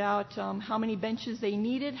figured out how many benches they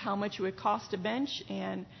needed, how much it would cost a bench,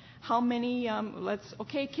 and how many,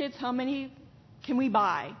 okay kids, how many can we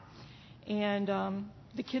buy? And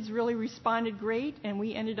the kids really responded great, and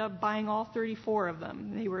we ended up buying all 34 of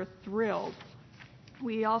them. They were thrilled.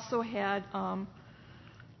 We also had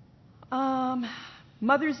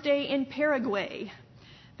Mother's Day in Paraguay,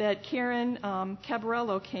 that Karen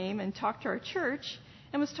Cabarello came and talked to our church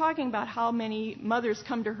and was talking about how many mothers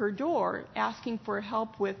come to her door asking for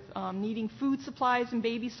help with needing food supplies and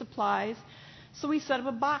baby supplies. So we set up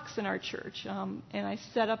a box in our church, and I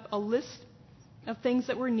set up a list of things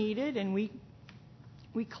that were needed, and we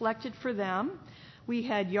collected for them. We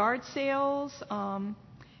had yard sales,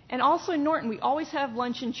 and also in Norton, we always have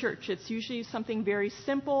lunch in church. It's usually something very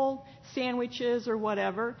simple, sandwiches or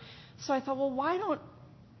whatever. So I thought, well, why don't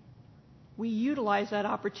we utilize that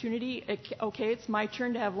opportunity? Okay, it's my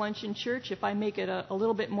turn to have lunch in church. If I make it a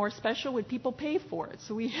little bit more special, would people pay for it?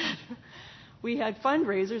 So we had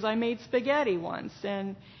fundraisers. I made spaghetti once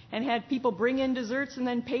and had people bring in desserts and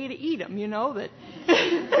then pay to eat them. You know, that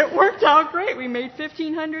it worked out great. We made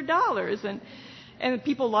 $1,500, and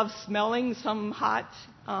people love smelling some hot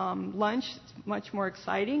lunch. It's much more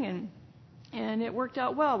exciting, and it worked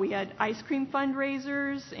out well. We had ice cream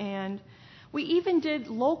fundraisers, and we even did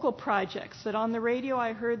local projects. That on the radio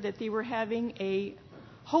I heard that they were having a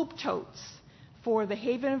Hope Totes for the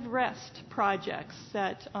Haven of Rest projects,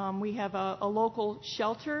 that we have a local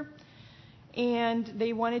shelter, and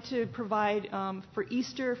they wanted to provide for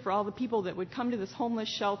Easter for all the people that would come to this homeless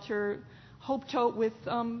shelter, Hope Tote with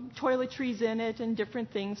toiletries in it and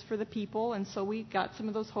different things for the people. And so we got some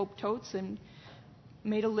of those Hope Totes and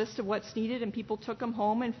made a list of what's needed, and people took them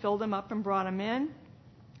home and filled them up and brought them in.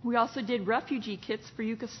 We also did refugee kits for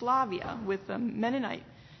Yugoslavia with the Mennonite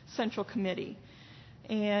Central Committee,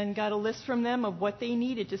 and got a list from them of what they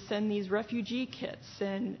needed to send these refugee kits.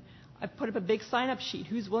 And I put up a big sign-up sheet.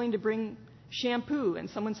 Who's willing to bring shampoo? And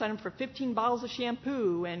someone signed up for 15 bottles of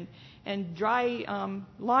shampoo and dry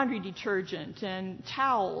laundry detergent and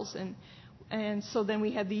towels. And so then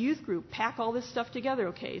we had the youth group pack all this stuff together.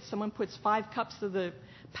 Okay, someone puts 5 cups of the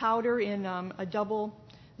powder in a double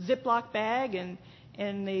Ziploc bag,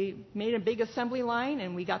 and they made a big assembly line,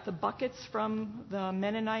 and we got the buckets from the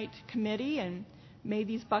Mennonite committee and made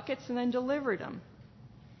these buckets and then delivered them.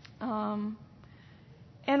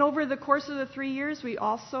 And over the course of the 3 years,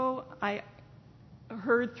 I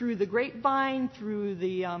heard through the grapevine, through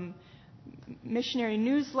the missionary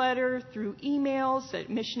newsletter, through emails, that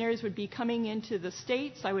missionaries would be coming into the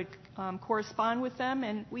States. I would correspond with them,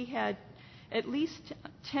 and we had at least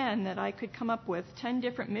 10 that I could come up with, 10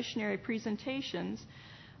 different missionary presentations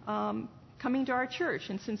coming to our church.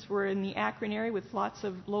 And since we're in the Akron area with lots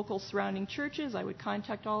of local surrounding churches, I would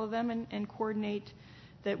contact all of them and coordinate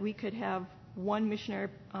that we could have one missionary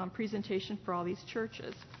presentation for all these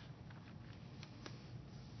churches.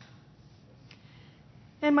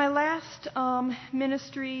 And my last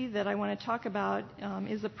ministry that I want to talk about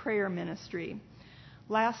is a prayer ministry.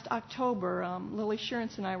 Last October, Lily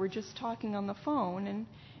Sherance and I were just talking on the phone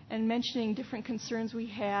and mentioning different concerns we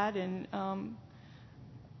had, and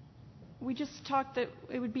we just talked that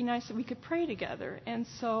it would be nice that we could pray together. And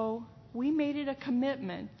so we made it a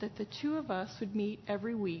commitment that the two of us would meet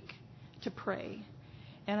every week to pray.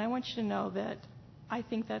 And I want you to know that I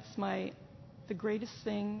think that's the greatest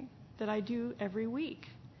thing that I do every week,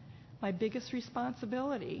 my biggest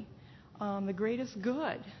responsibility, the greatest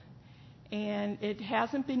good. And it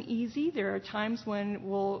hasn't been easy. There are times when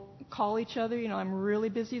we'll call each other, I'm really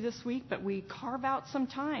busy this week, but we carve out some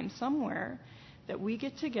time somewhere that we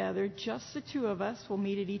get together, just the two of us. We'll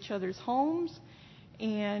meet at each other's homes,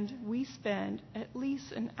 and we spend at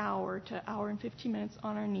least an hour to hour and 15 minutes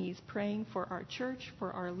on our knees praying for our church,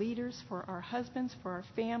 for our leaders, for our husbands, for our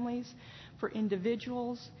families, for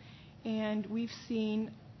individuals. And we've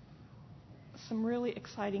seen some really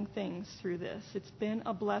exciting things through this. It's been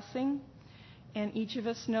a blessing. And each of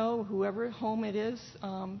us know, whoever home it is,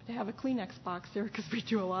 to have a Kleenex box there, because we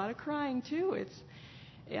do a lot of crying too.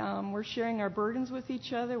 We're sharing our burdens with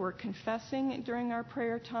each other. We're confessing during our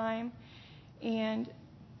prayer time.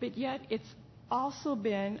 But yet it's also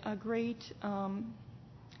been a great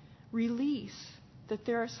release that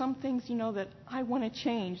there are some things, that I want to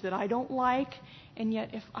change, that I don't like. And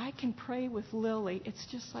yet if I can pray with Lily, it's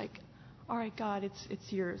just like, all right, God,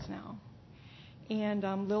 it's yours now. And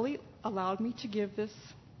Lily allowed me to give this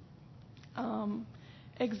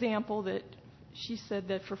example that she said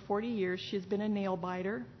that for 40 years she has been a nail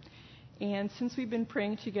biter. And since we've been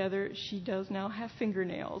praying together, she does now have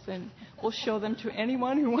fingernails. And we'll show them to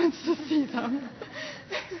anyone who wants to see them.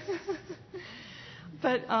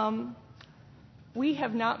 But we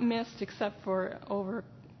have not missed, except for over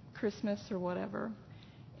Christmas or whatever.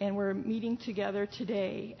 And we're meeting together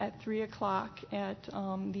today at 3 o'clock at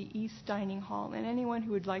the East Dining Hall. And anyone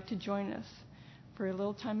who would like to join us for a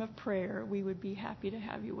little time of prayer, we would be happy to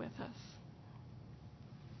have you with us.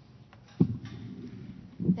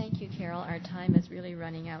 Thank you, Carol. Our time is really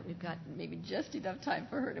running out. We've got maybe just enough time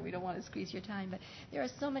for her, and we don't want to squeeze your time. But there are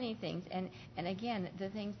so many things. And again, the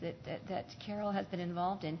things that Carol has been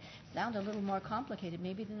involved in sound a little more complicated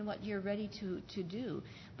maybe than what you're ready to do.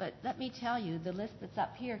 But let me tell you, the list that's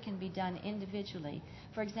up here can be done individually.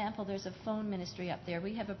 For example, there's a phone ministry up there.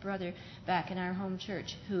 We have a brother back in our home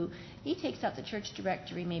church he takes out the church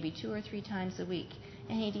directory maybe 2 or 3 times a week,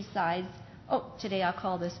 and he decides, today I'll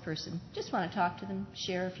call this person. Just want to talk to them,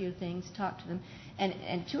 share a few things, talk to them.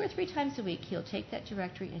 And 2 or 3 times a week, he'll take that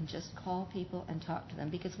directory and just call people and talk to them,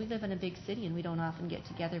 because we live in a big city and we don't often get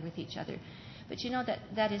together with each other. But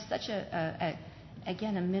that is such a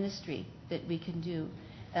ministry that we can do.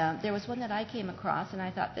 There was one that I came across, and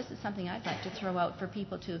I thought, this is something I'd like to throw out for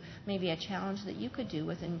people to, maybe a challenge that you could do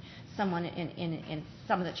within someone in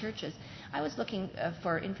some of the churches. I was looking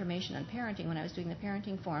for information on parenting when I was doing the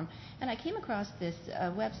parenting forum, and I came across this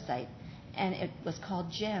website, and it was called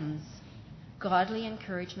GEMS, Godly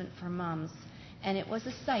Encouragement for Moms. And it was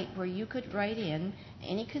a site where you could write in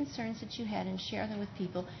any concerns that you had and share them with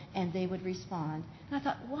people, and they would respond. And I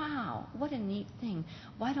thought, wow, what a neat thing.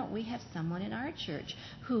 Why don't we have someone in our church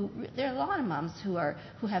there are a lot of moms who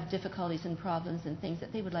have difficulties and problems and things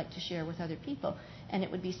that they would like to share with other people, and it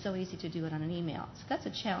would be so easy to do it on an email. So that's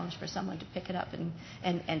a challenge for someone to pick it up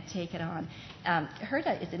and take it on.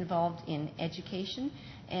 Herta is involved in education,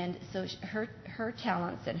 and so her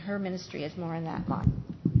talents and her ministry is more in that line.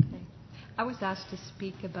 I was asked to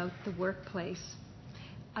speak about the workplace.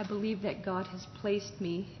 I believe that God has placed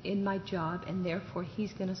me in my job, and therefore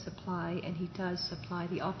He's going to supply, and He does supply,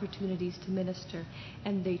 the opportunities to minister,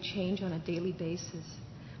 and they change on a daily basis.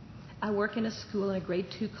 I work in a school in a grade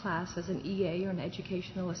 2 class as an EA, or an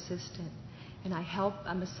educational assistant, and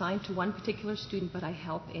I'm assigned to one particular student, but I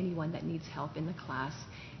help anyone that needs help in the class,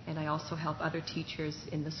 and I also help other teachers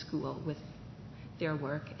in the school with their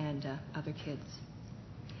work and other kids.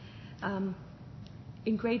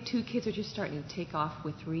 In grade 2, kids are just starting to take off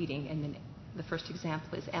with reading, and then the first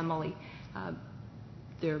example is Emily.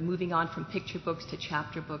 They're moving on from picture books to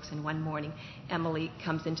chapter books, and one morning Emily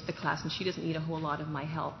comes into the class, and she doesn't need a whole lot of my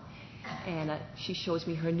help. And she shows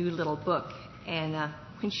me her new little book, and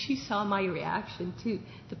when she saw my reaction to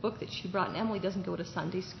the book that she brought, and Emily doesn't go to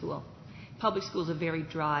Sunday school. Public school is a very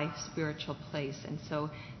dry spiritual place, and so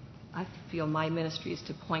I feel my ministry is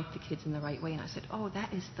to point the kids in the right way. And I said,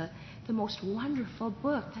 that is the most wonderful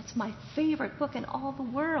book. That's my favorite book in all the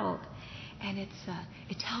world. And it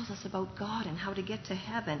tells us about God and how to get to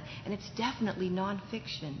heaven. And it's definitely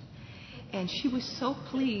nonfiction. And she was so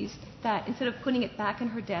pleased that instead of putting it back in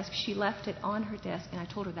her desk, she left it on her desk. And I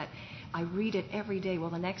told her that I read it every day. Well,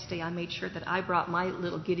 the next day I made sure that I brought my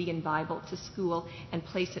little Gideon Bible to school and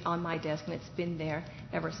placed it on my desk. And it's been there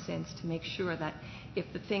ever since, to make sure that if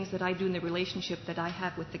the things that I do in the relationship that I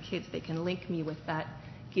have with the kids, they can link me with that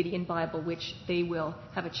Gideon Bible, which they will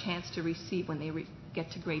have a chance to receive when they get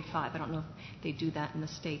to grade 5. I don't know if they do that in the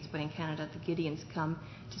States, but in Canada, the Gideons come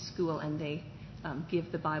to school and they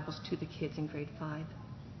give the Bibles to the kids in grade 5.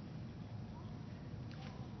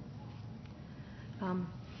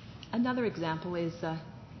 Another example is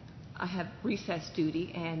I have recess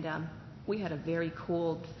duty, and we had a very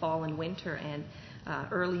cold fall and winter, and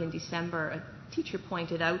early in December, a teacher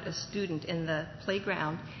pointed out a student in the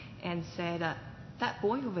playground and said, that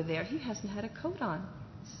boy over there, he hasn't had a coat on,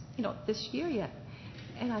 this year yet.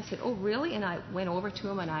 And I said, oh, really? And I went over to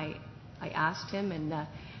him and I asked him, and I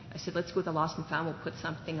said, let's go to the Lost and Found, we'll put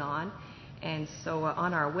something on. And so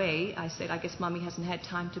on our way, I said, I guess Mommy hasn't had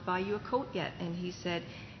time to buy you a coat yet. And he said,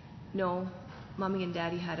 no, Mommy and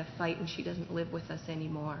Daddy had a fight and she doesn't live with us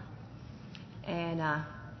anymore. And I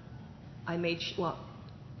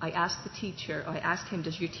asked the teacher, I asked him,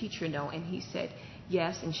 does your teacher know? And he said,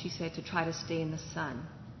 yes. And she said to try to stay in the sun.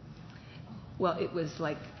 Well, it was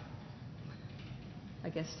like, I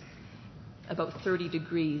guess, about 30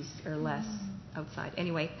 degrees or less outside.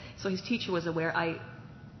 Anyway, so his teacher was aware. I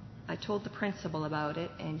told the principal about it,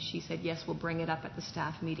 and she said, yes, we'll bring it up at the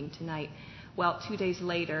staff meeting tonight. Well, 2 days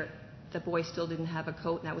later, the boy still didn't have a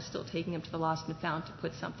coat, and I was still taking him to the Lost and Found to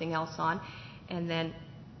put something else on. And then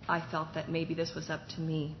I felt that maybe this was up to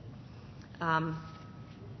me. I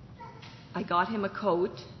got him a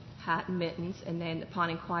coat, hat, and mittens, and then upon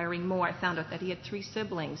inquiring more, I found out that he had 3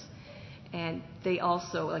 siblings. And they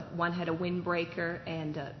also, one had a windbreaker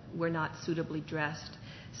and were not suitably dressed.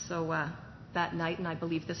 So that night, and I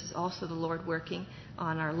believe this is also the Lord working,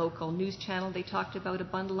 on our local news channel, they talked about a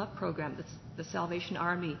bundle up program that the Salvation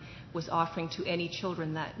Army was offering to any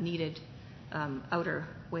children that needed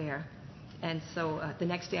outerwear. And so the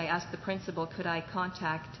next day I asked the principal, could I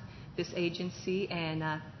contact this agency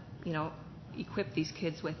and, equip these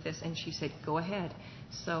kids with this? And she said, go ahead.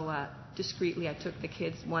 So discreetly I took the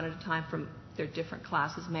kids one at a time from their different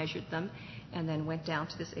classes, measured them, and then went down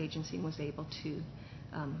to this agency and was able to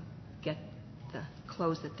get the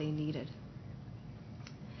clothes that they needed.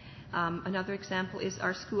 Another example is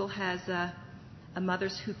our school has a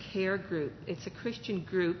Mothers Who Care group. It's a Christian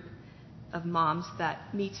group of moms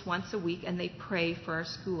that meets once a week, and they pray for our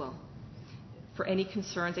school for any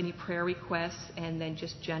concerns, any prayer requests, and then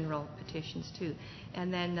just general petitions too.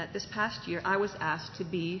 And then this past year, I was asked to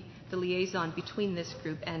be the liaison between this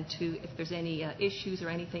group and to, if there's any issues or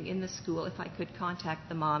anything in the school, if I could contact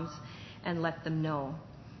the moms and let them know.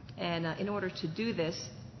 And in order to do this,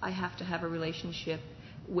 I have to have a relationship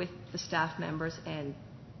with the staff members and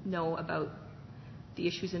know about the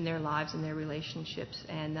issues in their lives and their relationships.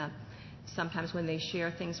 And sometimes when they share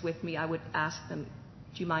things with me, I would ask them,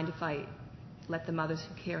 do you mind if I let the Mothers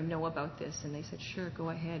Who Care know about this? And they said, sure, go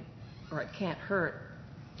ahead, or it can't hurt.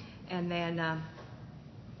 And then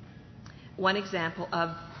one example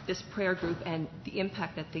of this prayer group and the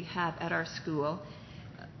impact that they have at our school.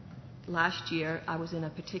 Last year, I was in a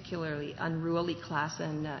particularly unruly class,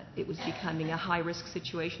 and it was becoming a high-risk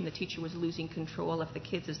situation. The teacher was losing control of the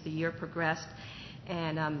kids as the year progressed.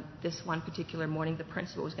 And this one particular morning, the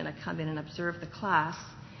principal was going to come in and observe the class.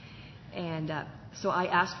 And so I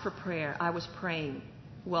asked for prayer. I was praying.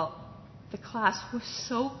 Well, the class was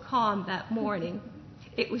so calm that morning.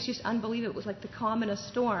 It was just unbelievable. It was like the calm in a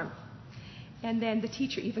storm. And then the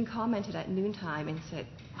teacher even commented at noontime and said,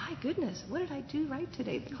 my goodness, what did I do right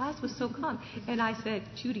today? The class was so calm. And I said,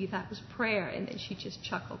 Judy, that was prayer. And then she just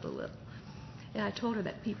chuckled a little. And I told her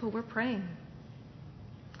that people were praying.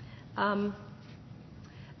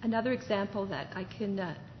 Another example that I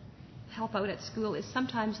can help out at school is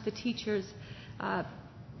sometimes the teachers,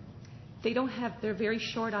 they're very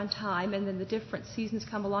short on time, and then the different seasons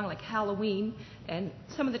come along, like Halloween, and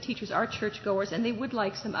some of the teachers are churchgoers, and they would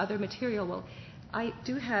like some other material. Well, I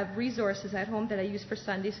do have resources at home that I use for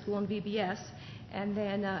Sunday school and VBS, and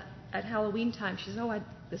then at Halloween time, she says,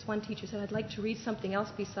 this one teacher said, I'd like to read something else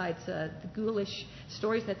besides the ghoulish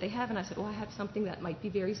stories that they have. And I said, I have something that might be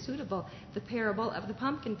very suitable, the parable of the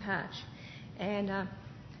pumpkin patch. And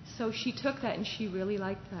so she took that, and she really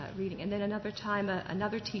liked that reading. And then another time,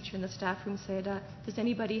 another teacher in the staff room said, does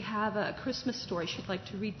anybody have a Christmas story? She'd like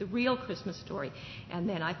to read the real Christmas story. And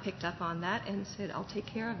then I picked up on that and said, I'll take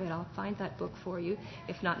care of it. I'll find that book for you.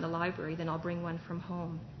 If not in the library, then I'll bring one from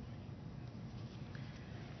home.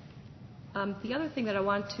 The other thing that I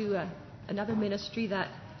want to, another ministry that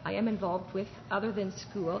I am involved with other than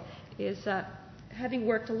school is having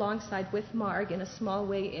worked alongside with Marg in a small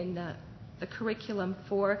way in the curriculum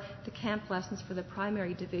for the camp lessons for the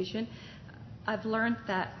primary division. I've learned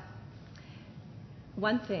that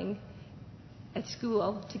one thing at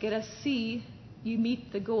school, to get a C, you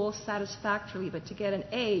meet the goal satisfactorily, but to get an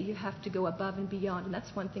A, you have to go above and beyond. And that's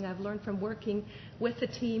one thing I've learned from working with a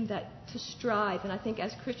team, that to strive. And I think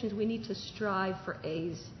as Christians, we need to strive for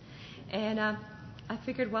A's. And I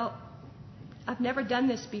figured, I've never done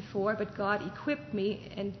this before, but God equipped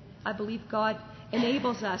me, and I believe God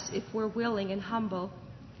enables us, if we're willing and humble,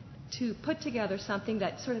 to put together something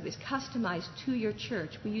that sort of is customized to your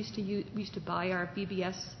church. We used to buy our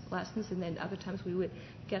VBS lessons, and then other times we would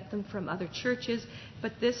get them from other churches.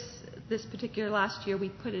 But this particular last year, we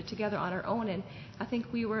put it together on our own, and I think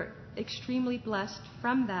we were extremely blessed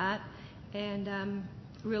from that, and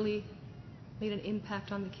really made an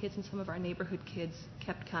impact on the kids, and some of our neighborhood kids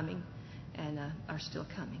kept coming and are still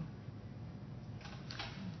coming.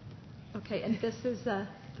 Okay, and this is the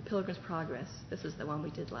Pilgrim's Progress. This is the one we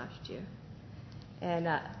did last year. And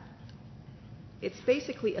it's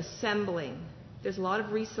basically assembling. There's a lot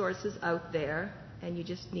of resources out there, and you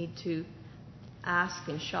just need to ask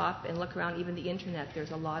and shop and look around. Even the internet,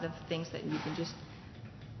 there's a lot of things that you can just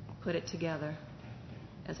put it together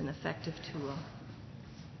as an effective tool.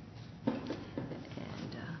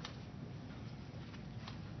 And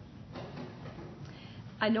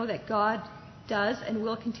I know that God does and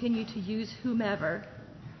will continue to use whomever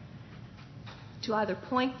to either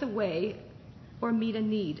point the way or meet a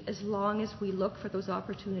need, as long as we look for those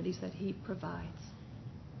opportunities that He provides.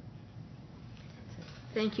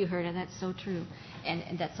 Thank you, Herta. That's so true.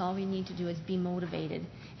 And that's all we need to do is be motivated.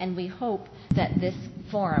 And we hope that this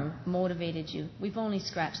forum motivated you. We've only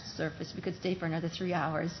scratched the surface. We could stay for another 3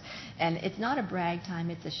 hours. And it's not a brag time,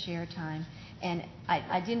 it's a share time. And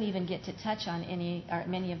I didn't even get to touch on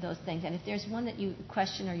many of those things. And if there's one that you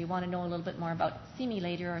question or you want to know a little bit more about, see me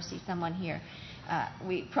later or see someone here.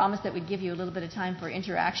 We promised that we'd give you a little bit of time for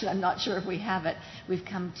interaction. I'm not sure if we have it. We've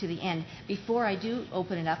come to the end. Before I do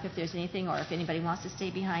open it up, if there's anything or if anybody wants to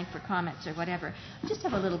stay behind for comments or whatever, I just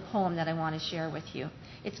have a little poem that I want to share with you.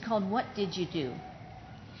 It's called What Did You Do?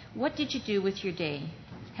 What did you do with your day?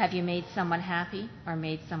 Have you made someone happy or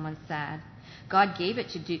made someone sad? God gave it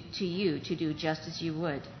to you to do just as you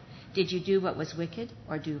would. Did you do what was wicked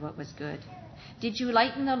or do what was good? Did you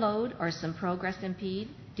lighten the load or some progress impede?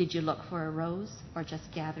 Did you look for a rose or just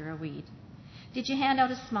gather a weed? Did you hand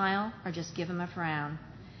out a smile or just give them a frown?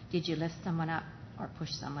 Did you lift someone up or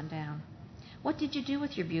push someone down? What did you do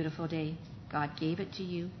with your beautiful day? God gave it to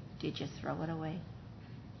you. Did you throw it away?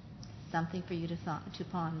 Something for you to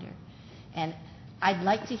ponder. And I'd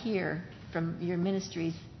like to hear from your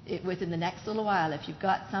ministries within the next little while. If you've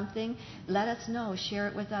got something, let us know. Share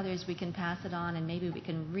it with others. We can pass it on, and maybe we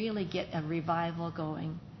can really get a revival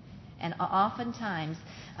going. And oftentimes,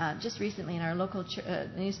 just recently in our local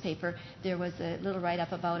newspaper, there was a little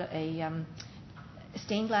write-up about a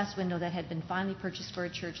stained glass window that had been finally purchased for a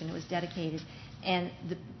church, and it was dedicated. And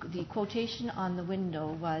the quotation on the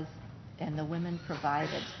window was, "And the women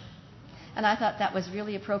provided." And I thought that was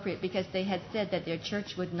really appropriate, because they had said that their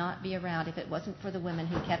church would not be around if it wasn't for the women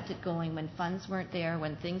who kept it going when funds weren't there,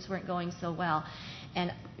 when things weren't going so well.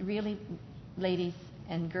 And really, ladies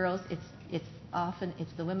and girls, it's often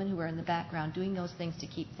the women who are in the background doing those things to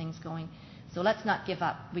keep things going. So let's not give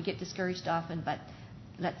up. We get discouraged often, but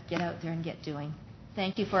let's get out there and get doing.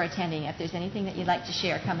 Thank you for attending. If there's anything that you'd like to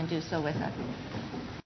share, come and do so with us.